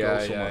and just go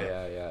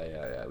somewhere?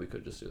 Yeah. We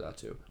could just do that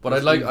too. But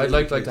I'd like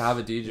to have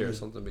a DJ or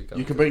something. Because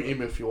you can bring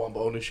Ema if you want,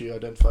 but only she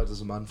identifies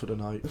as a man for the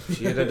night.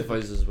 She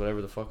identifies as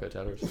whatever the fuck I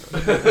tell her.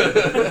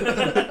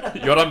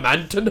 You're a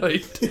man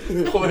tonight.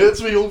 Come here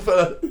to me, young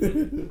fella.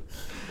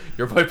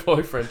 You're my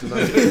boyfriend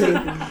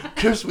tonight.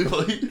 Kiss me,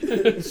 boy.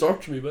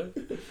 Search me, man.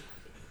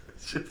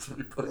 Shit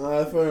me,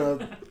 boy. Fair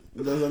enough.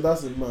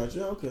 That's a match.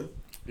 Yeah, okay.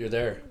 You're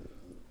there.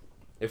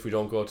 If we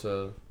don't go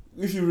to...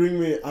 If you ring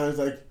me and it's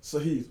like,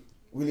 Seheed,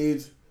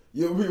 we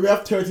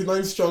have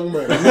 39 strong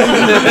men. Well,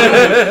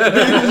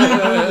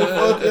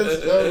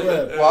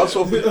 I was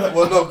hoping...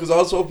 Well, no, because I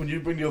was hoping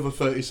you'd bring the other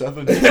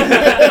 37.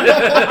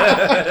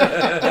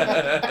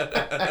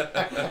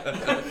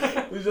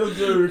 We just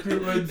do a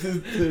recruitment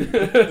thing.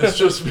 It's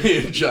just me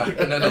and Jack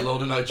and then a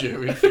load of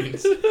Nigerian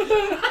fiends.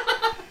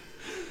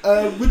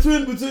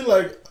 Between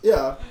like,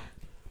 yeah.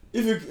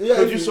 If you, yeah.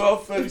 Could you sort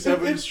of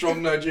 37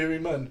 strong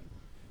Nigerian men?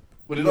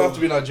 Would it not have to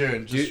be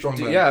Nigerian, just strong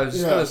men? Yeah, I was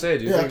just gonna say,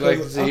 do you think like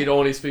Seheed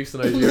only speaks to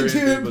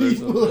Nigerian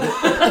people?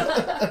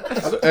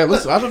 Hey,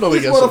 listen, I don't know where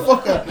he this gets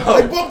motherfucker.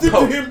 I bumped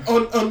into him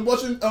on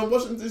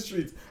Washington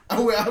Street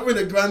and we're having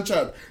a grand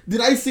chat.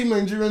 Did I seem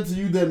Nigerian to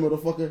you then,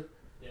 motherfucker?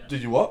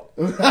 Did you what?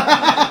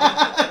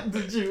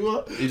 Did you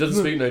what? He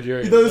doesn't speak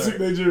Nigerian. He doesn't speak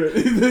Nigerian.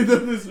 He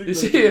doesn't speak You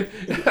Nigerian.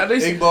 see, at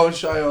least Igbo and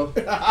Shio.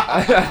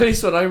 at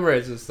least when I'm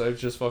racist, I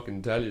just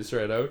fucking tell you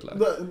straight out. Like,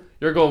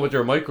 you're going with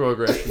your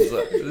microaggressions.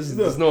 Like,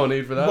 there's no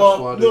need for that.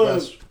 But, no,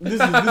 this is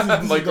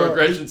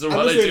Microaggressions are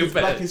what I do it's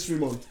Black best. History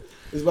Month.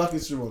 It's Black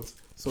History Month.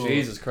 So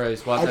Jesus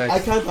Christ, what next? I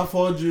can't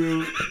afford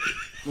you.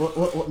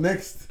 What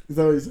next? Is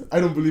that what you said? I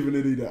don't believe in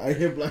it either. I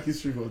hate Black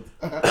History Month.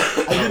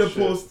 I did a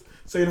post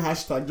saying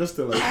hashtag just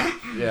to like.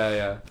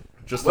 Yeah.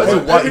 Just Why like is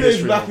it White every day is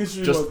History Black Month?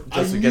 History Just- Month. just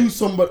I to knew get-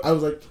 somebody. I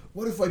was like,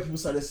 what if white people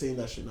started saying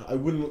that shit now? I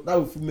wouldn't. That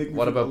would make me.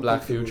 What feel about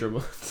Black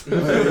uncomfortable. Future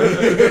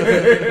Month?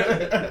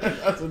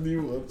 That's a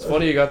new one. It's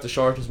funny you got the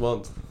shortest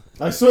month.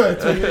 I swear. I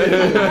tell you.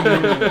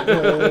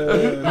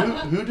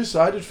 Who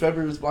decided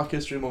February was Black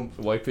History Month?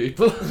 White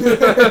people.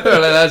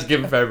 Let's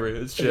give February.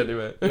 It's shit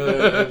anyway.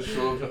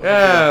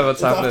 Yeah, what's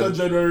It's after happening?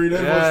 January,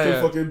 then everyone's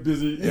still fucking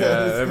busy.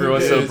 Yeah,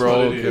 everyone's still still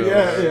broke. Yeah, you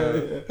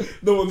know. Yeah.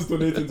 No one's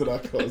donating to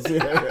that cause.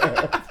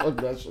 Yeah. Fuck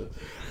that shit.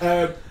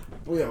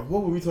 But yeah,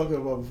 what were we talking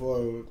about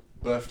before?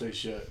 Birthday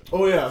shit.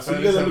 Oh yeah, so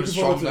you guys are looking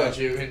forward to that.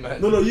 Nigerian men.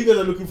 No, you guys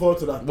are looking forward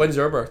to that. When's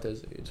your birthday,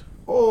 Seheed?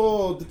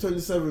 Oh, the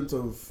 27th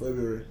of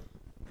February.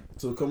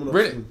 So coming up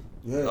Really? soon.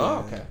 Yeah. Oh,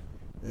 okay.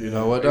 You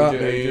know what Are that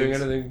you doing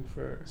means? anything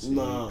for?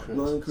 Nah,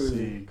 nothing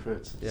crazy.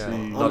 Secret. Yeah.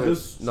 I'm Nothing-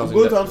 just nothing I'm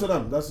going to that-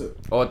 Amsterdam. That's it.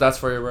 Oh, that's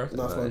for your birthday.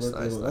 That's my Nice, birthday.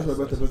 nice, That's nice, my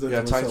birthday nice. present.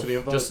 Yeah, to thanks myself. for the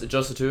invite.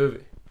 Just the two of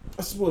you.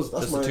 I suppose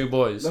that's Just my the two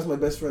boys. That's my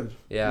best friend.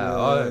 Yeah. Yeah.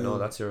 Oh no,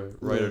 that's your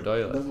ride or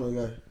die. That's my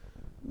guy.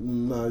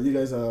 Nah, you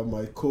guys are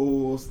my my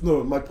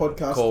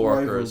podcast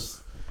Co-workers. rivals.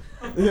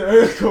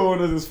 Yeah,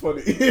 co-owners is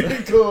funny.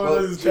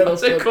 Co-owners is kind I of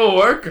said funny.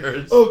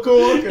 co-workers. Oh,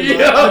 co-workers. Yo! I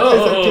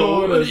said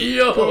co-owners.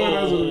 Yo!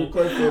 Co-owners would be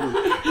quite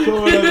funny.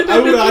 Co-owners. I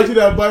would have actually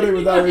abided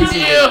with that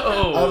racism.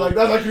 Yo! I was like,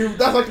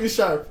 that's actually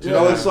sharp. Do you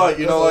know what it's like?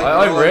 You know, like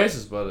I'm you know, like,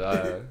 racist, but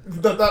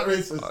that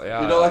racist.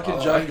 yeah, you know, like in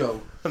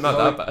Django. I'm not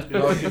that bad. You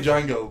know, like in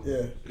Django.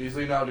 Yeah. He's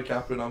Leonardo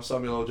DiCaprio and I'm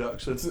Samuel L.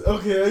 Jackson.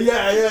 Okay.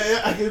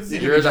 Yeah. I can see.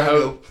 You're the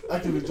house. I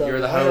can be You're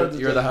the house.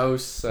 You're the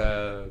house.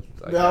 The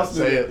house.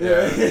 Say it.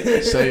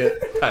 Yeah. Say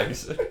it.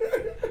 Thanks.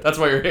 That's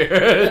why you're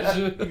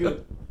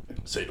here.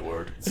 Say the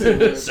word. Say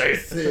it. Say it.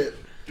 Say it.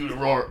 Do the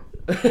roar.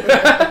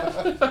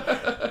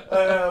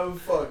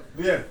 Fuck.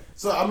 Yeah.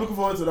 So I'm looking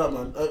forward to that,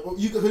 man. Because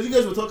you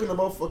guys were talking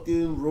about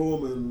fucking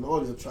Rome and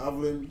all your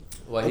traveling.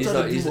 Well, I'm he's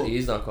trying to not. do more.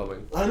 He's not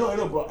coming. I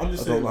know, bro. I'm I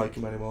just don't saying. like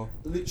him anymore.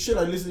 Shit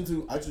I listen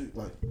to actually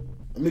like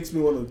it makes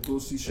me want to go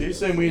see Are you shit.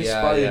 saying we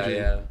inspired you?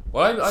 Yeah.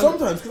 Well, I'm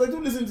Sometimes, because I do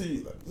listen to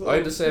you. Like, so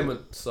I'm the same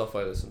with stuff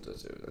I listen to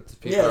too. Like,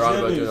 people Yeah, are on see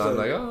about what I doing mean? that. I'm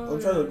So like, oh.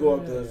 I'm trying to go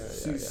out there,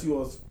 yeah, see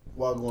what's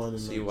going on.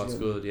 See what's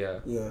good. Yeah.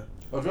 Yeah.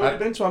 Have you already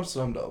been to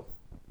Amsterdam though?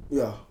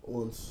 Yeah.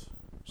 Once.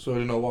 So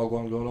you know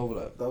Wagwan going over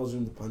there? That was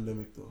during the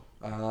pandemic though.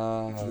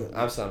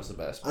 Amsterdam's the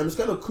best. And it's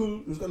kind of cool.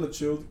 It was kind of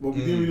chilled, but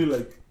we didn't really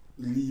like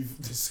leave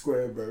the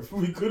square, bro.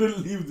 We couldn't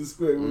leave the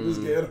square. We were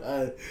just getting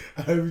high,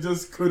 and we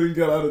just couldn't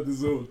get out of the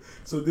zone.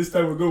 So this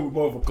time we're going with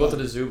more of a Go plan. to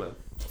the zoo, man.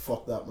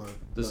 Fuck that, man.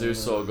 The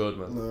zoo's so good,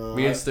 man. No,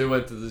 Me and Stu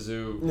went to the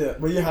zoo. Yeah,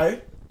 were you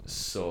high?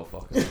 So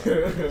fucking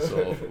good.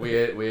 So we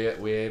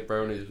ate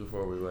brownies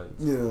before we went.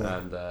 Yeah.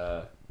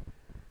 And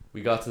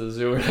we got to the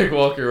zoo. We're like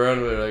walking around.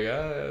 And we were like,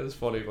 it's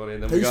funny. And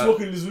then Are we you got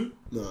smoking in the zoo?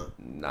 Nah.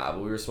 Nah,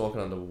 but we were smoking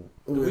on the. Oh,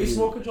 Did we yeah.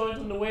 smoke a joint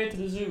on the way to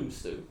the zoo,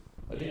 Stu?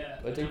 I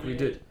think we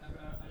did. I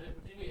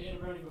think we ate a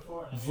brownie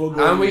before. Before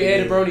And we going-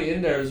 ate a brownie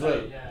in there as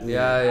well.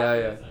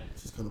 Yeah.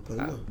 Just kind of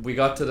playing that. We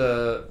got to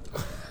the.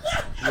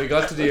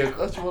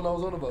 That's the one I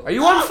was on about. Are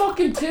you on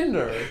fucking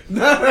Tinder?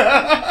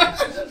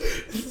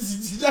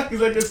 Jack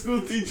is like a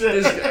school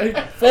teacher. This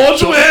guy. Phone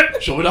to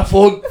it. Show me that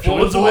phone.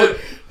 Phone to it.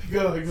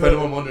 Go. If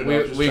anyone wondering,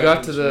 I'm just We got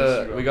checking to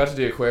Instagram.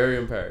 the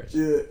aquarium part.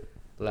 Yeah.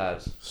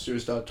 lad. Stu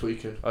started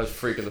tweaking. I was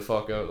freaking the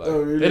fuck out. Like,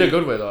 Oh, really? in a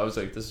good way though. I was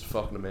like, this is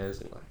fucking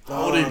amazing. Like,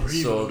 How do you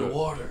breathe so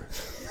underwater?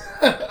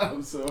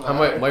 I'm so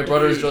and my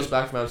brother's just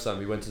back from Amsterdam.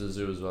 He went to the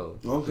zoo as well.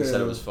 Okay. He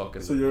said it was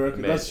fucking. So you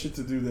reckon that's amazing. shit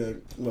to do there?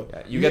 Look.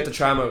 Yeah, you get the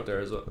tram out there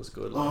as well. That's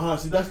good. Like.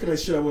 See, that's kind of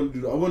shit I want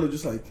to do. I want to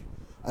just like,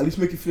 at least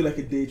make it feel like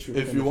a day trip.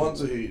 If you want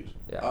to eat,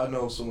 Yeah. I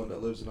know someone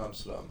that lives in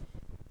Amsterdam.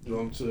 Do you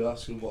want me to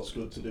ask him what's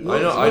good to do? No,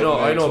 I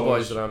know So-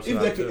 boys in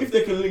Amsterdam. If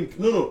they can link,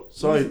 no.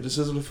 Sorry, this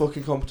isn't a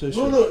fucking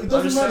competition. No, it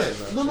doesn't just matter.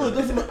 saying, No, it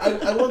doesn't matter.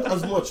 I want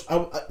as much.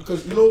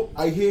 Because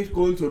I hate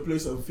going to a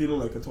place and feeling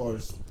like a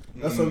tourist.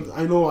 That's something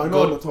I know. I'm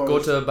a tourist. Go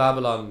to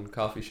Babylon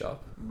coffee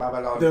shop.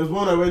 Babylon. There was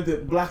one I went to,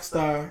 Black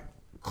Star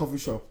coffee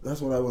shop. That's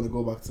what I want to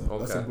go back to.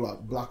 That's a Okay.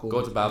 black old.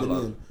 Go to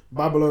Babylon. Guinean.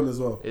 Babylon as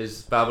well.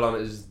 Babylon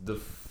is the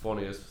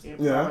funniest.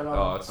 Yeah.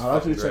 Oh, it's I'll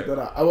actually check great. that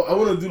out. I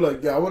want to do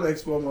I want to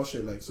explore more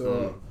shit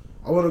so.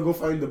 I want to go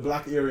find the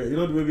black area. You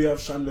know the way we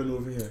have Chandon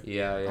over here.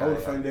 Yeah. I want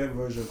to find their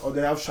version, or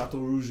they have Chateau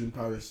Rouge in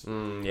Paris.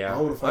 Yeah.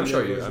 I wanna find I'm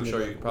sure their you version of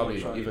could that. probably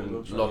We'll try even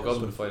and look up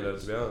get and find out.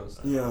 To be honest.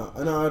 Yeah,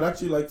 and I'd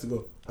actually like to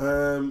go.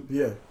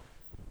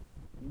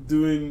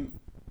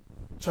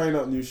 Trying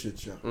out new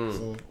shit. Yeah.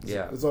 So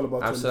Yeah. it's all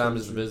about Amsterdam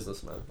is the 2023.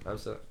 business, man.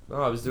 Amsterdam. No,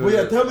 I was doing. But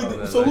yeah, it tell me. on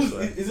a So nice who's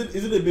way. is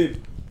it a babe?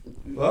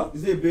 What?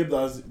 Is it a babe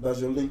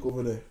that's your link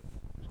over there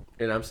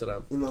In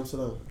Amsterdam? in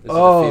Amsterdam? Is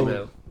Oh. it a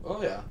female?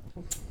 Oh yeah.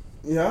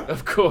 Yeah.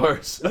 Of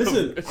course.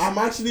 Listen, I'm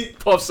actually.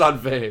 Puffs on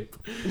vape.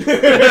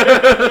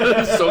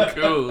 So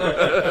cool.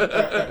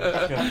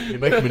 You're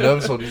making me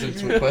nervous on these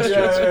intimate questions.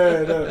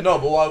 Yeah. No,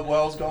 but why I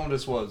was going with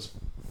this was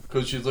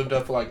because she's lived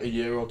there for like a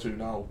year or two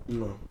now,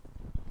 No.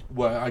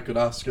 where I could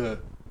ask her.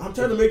 I'm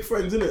trying to make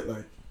friends, innit?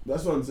 Like,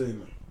 that's what I'm saying.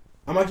 Like.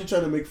 I'm actually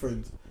trying to make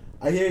friends.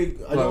 I Like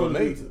don't with want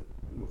me?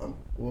 to.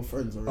 We're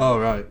friends already. Oh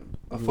right.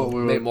 I thought we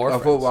were. Make more I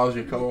thought friends. I was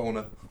your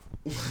co-owner.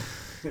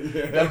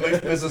 Yeah. That makes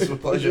business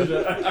with pleasure.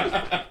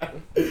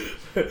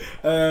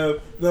 No,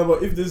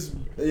 but if there's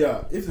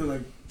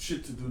like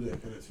shit to do there,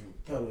 kind of thing,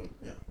 tell them.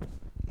 Yeah.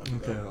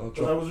 Okay, I'll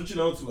Because I try. was reaching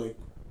out to like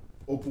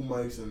open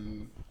mics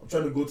and I'm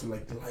trying to go to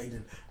like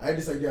Leiden. I had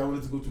this idea I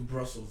wanted to go to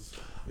Brussels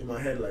in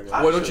my head. Like,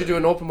 Why don't you do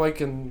an open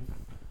mic in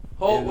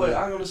Oh wait,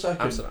 hang on a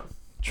second. Amsterdam?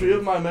 3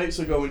 of my mates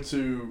are going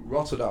to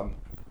Rotterdam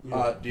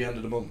Yeah. at the end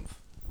of the month.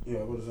 Yeah.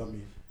 What does that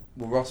mean?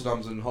 Well,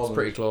 Rotterdam's in It's Holland.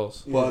 pretty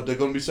close. But they're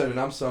going to be staying in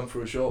Amsterdam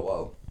for a short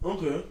while.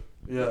 Okay.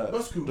 Yeah.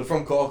 That's cool. They're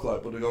from Cork,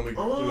 like, but they're going to be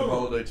Oh. doing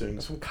holiday It's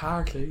things. from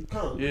Carclay.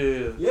 Can't.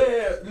 Yeah.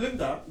 Yeah. Link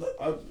that.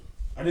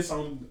 I just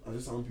sound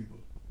people.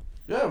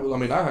 Yeah, well, I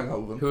mean, I hang out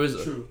with them. Who is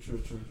it? True.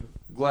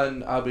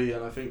 Glenn, Abby,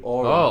 and I think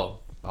Oren.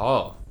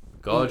 Oh,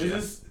 God, yeah.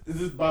 Is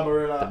this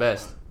Barbarella? The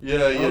best. Yeah.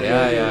 Okay.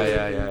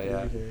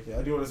 I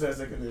didn't want to say a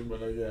second name,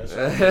 but like,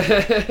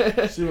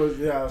 yeah. She was,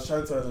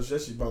 Shanta, and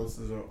she bounced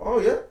as well. Oh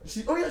yeah,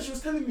 she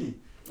was telling me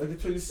like the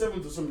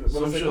 27th or something. But I was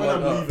Some like, shit when like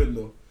I'm that. leaving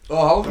though. Oh,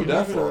 how long are I'm you there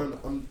leaving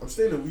for? and I'm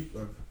staying a week,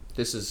 man.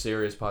 This is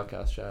serious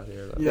podcast chat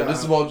here. Like. Yeah, this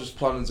is more just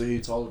planning to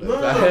eat holiday. No,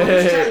 I'm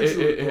just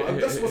trying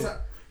to. That's what's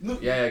that. No,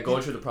 Yeah,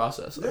 going through the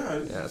process. Like. Yeah,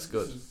 That's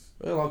good.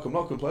 Well, like, I'm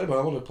not complaining, but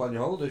I want to plan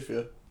your holiday for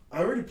you. I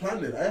already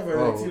planned it. I have an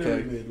Oh,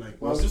 itinerary okay. made.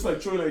 Like, I was just like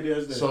throwing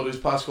ideas there. So these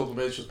past couple of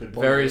days just been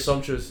Very pointless.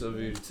 assumptuous of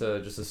you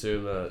to just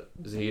assume that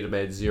Zahid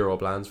made zero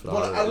plans for the But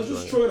holiday. I was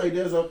just throwing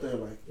ideas out there,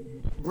 like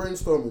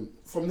brainstorming.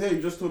 From there,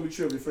 you just told me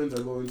 3 of your friends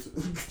are going.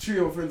 3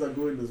 of your friends are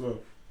going as well.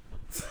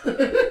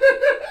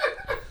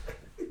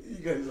 You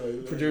guys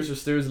are Producer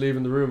Stu's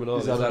leaving the room and all.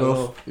 He's Is had that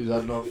enough. He's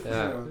had enough.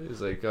 Yeah,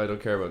 he's like, I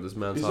don't care about this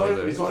man's He's not-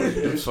 holiday. he's not Get the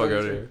introduced fuck out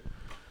of to- here.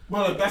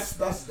 Well, like,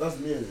 that's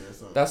me anyway.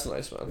 So That's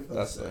nice, man. if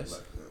That's it, nice.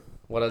 like,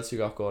 What else you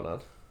got going on?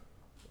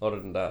 Other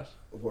than that,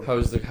 work.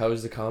 how's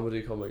the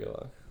comedy coming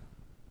along?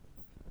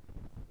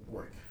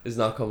 Work. It's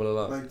not coming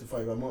along. 9 to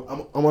 5. I'm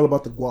all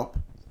about the guap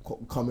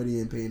comedy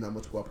and paying that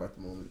much guap at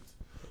the moment.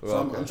 So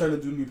Okay. I'm trying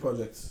to do new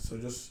projects. So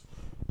just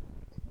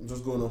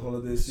going on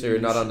holidays. So you're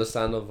not on the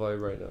stand-up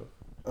vibe right now.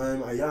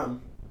 I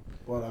am,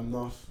 but I'm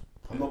not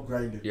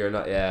grinding. You're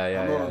not.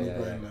 I'm not on the Yeah.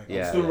 grind. Like,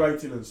 Yeah, I'm still yeah.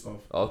 writing and stuff.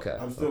 Okay.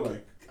 I'm still okay.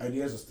 like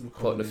ideas are still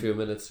coming. Putting a in. few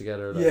minutes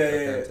together. Like, Yeah, that yeah,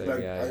 kind yeah. of thing.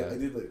 Like Yeah, I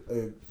did like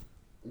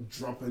a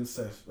drop-in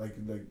set. Like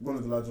one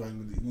of the lads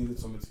rang me. He needed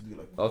something to do.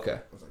 Like Okay.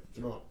 I was like,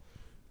 you know what?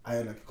 I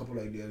had like a couple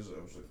of ideas.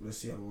 I was like, let's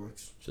see how it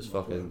works. Just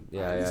But, fucking. I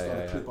Yeah, at least yeah, got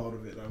yeah. a clip out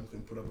of it that I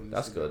can put up on.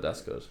 That's Instagram, good.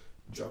 That's like, good.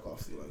 Jerk off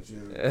the like, you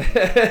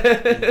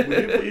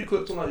know. Will you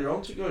clipped on like your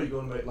own TikTok? Are you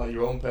going to make like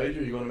your own page,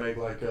 or are you going to make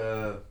like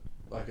a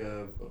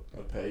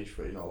page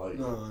for it? You know, like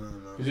No.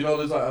 because you know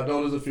there's like I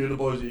know there's a few of the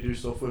boys that you do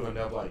stuff with, and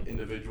they have like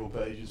individual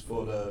pages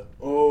for the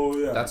Oh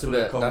yeah. That's a for the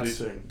bit. comedy That's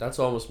thing. that's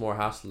almost more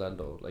hassle then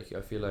though. Like I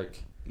feel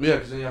like Yeah,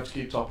 because then you have to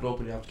keep topping up,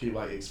 and you have to keep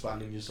like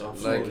expanding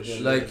yourself. like slowly,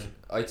 shit. like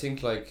I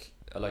think like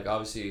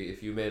obviously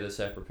if you made a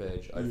separate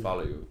page I'd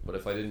follow you, but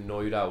if I didn't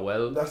know you that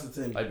well That's the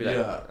thing. I'd be like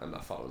Yeah. I'm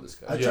not following this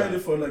I guy. tried it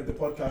for like the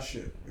podcast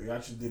shit. It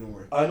actually didn't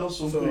work. I know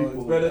some So people.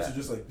 it's better yeah. to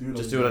just like do it.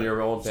 Just do it on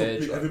your own so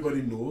page. like.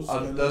 everybody knows.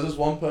 And there's this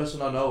one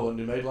person I know, and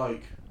they made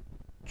like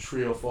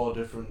 3 or 4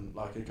 different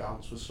like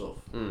accounts for stuff,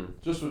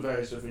 just with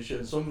various different shit.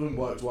 And some of them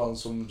worked well, and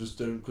some of them just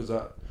didn't, because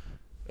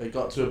it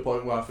got to a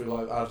point where I feel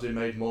like as they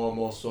made more and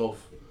more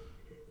stuff,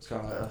 it's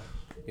kind of like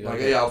You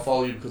like, I'll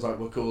follow you because like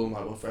we're cool and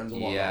like we're friends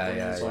and whatnot. Yeah,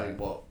 it's yeah. like,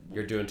 what?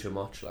 You're doing too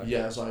much, like.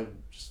 Yeah, it's like,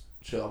 just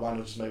chill. Why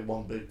not just make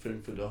one big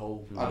thing for the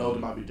whole? I know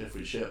there might be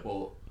different shit,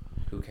 but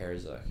who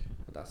cares, like?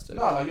 That's it.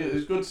 No, like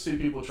it's good to see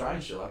people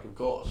trying shit, like of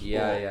course.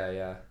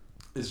 Yeah.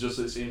 It's just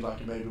it seems like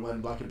it maybe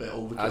went like a bit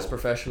overkill. As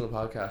professional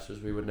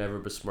podcasters, we would never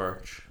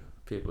besmirch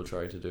people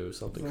trying to do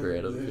something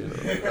creative. You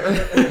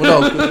know.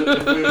 Well, no,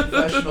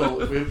 'cause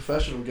if we're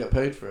professional, we get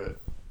paid for it.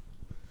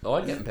 Oh,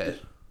 I'm getting paid.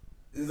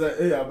 It's like,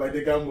 yeah, by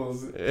the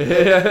gambles.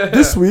 Yeah.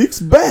 This week's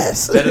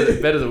best.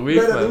 Bet of the week,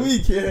 Bet man. of the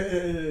week, yeah.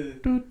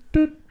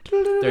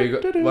 There you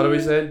go. What are we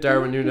saying?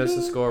 Darwin Núñez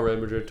to score, Real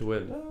Madrid to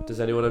win. Does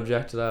anyone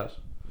object to that?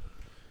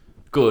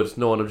 Good.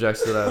 No one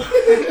objects to that.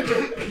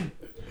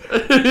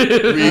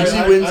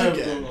 Reezy wins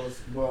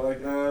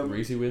again.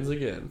 Reese wins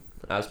again,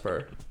 as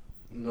per.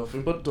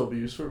 Nothing but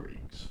W's for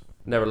Reeks.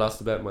 Never lost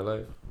a bet in my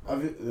life.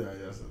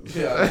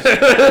 Yeah.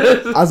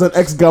 As an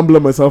ex-gambler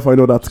myself, I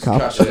know that's cap.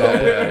 Cashes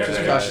out. Just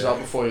cashes out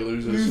before he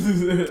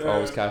loses.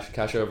 Always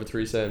cash over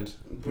 3 cents.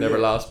 Never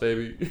lost,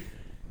 baby.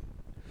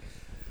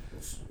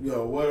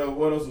 Yo, what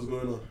else was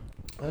going on?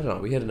 I don't know.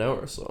 We hit an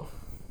hour, so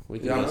we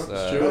can just.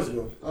 That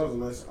was a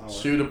nice hour.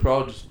 Student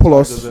Pro just Pull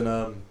us. in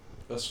a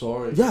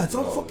story. Yeah, it's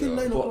on fucking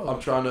 9 But o'clock. I'm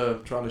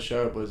trying to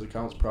share it, but his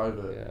account's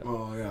private. Yeah.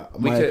 Oh yeah,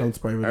 We my could- account's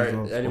private as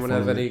well. Anyone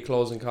have any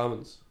closing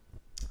comments?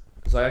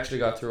 Because I actually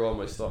got through all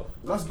my stuff.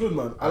 That's good,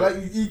 man. I like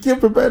you came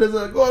prepared as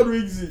a God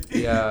Rigsy.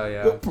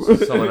 Yeah.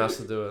 Someone has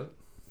to do it.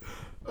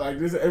 Like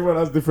this, everyone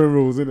has different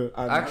rules, innit?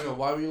 Actually,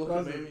 Why were you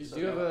looking at me? do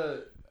you have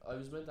a? I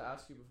was meant to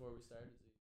ask you before we started.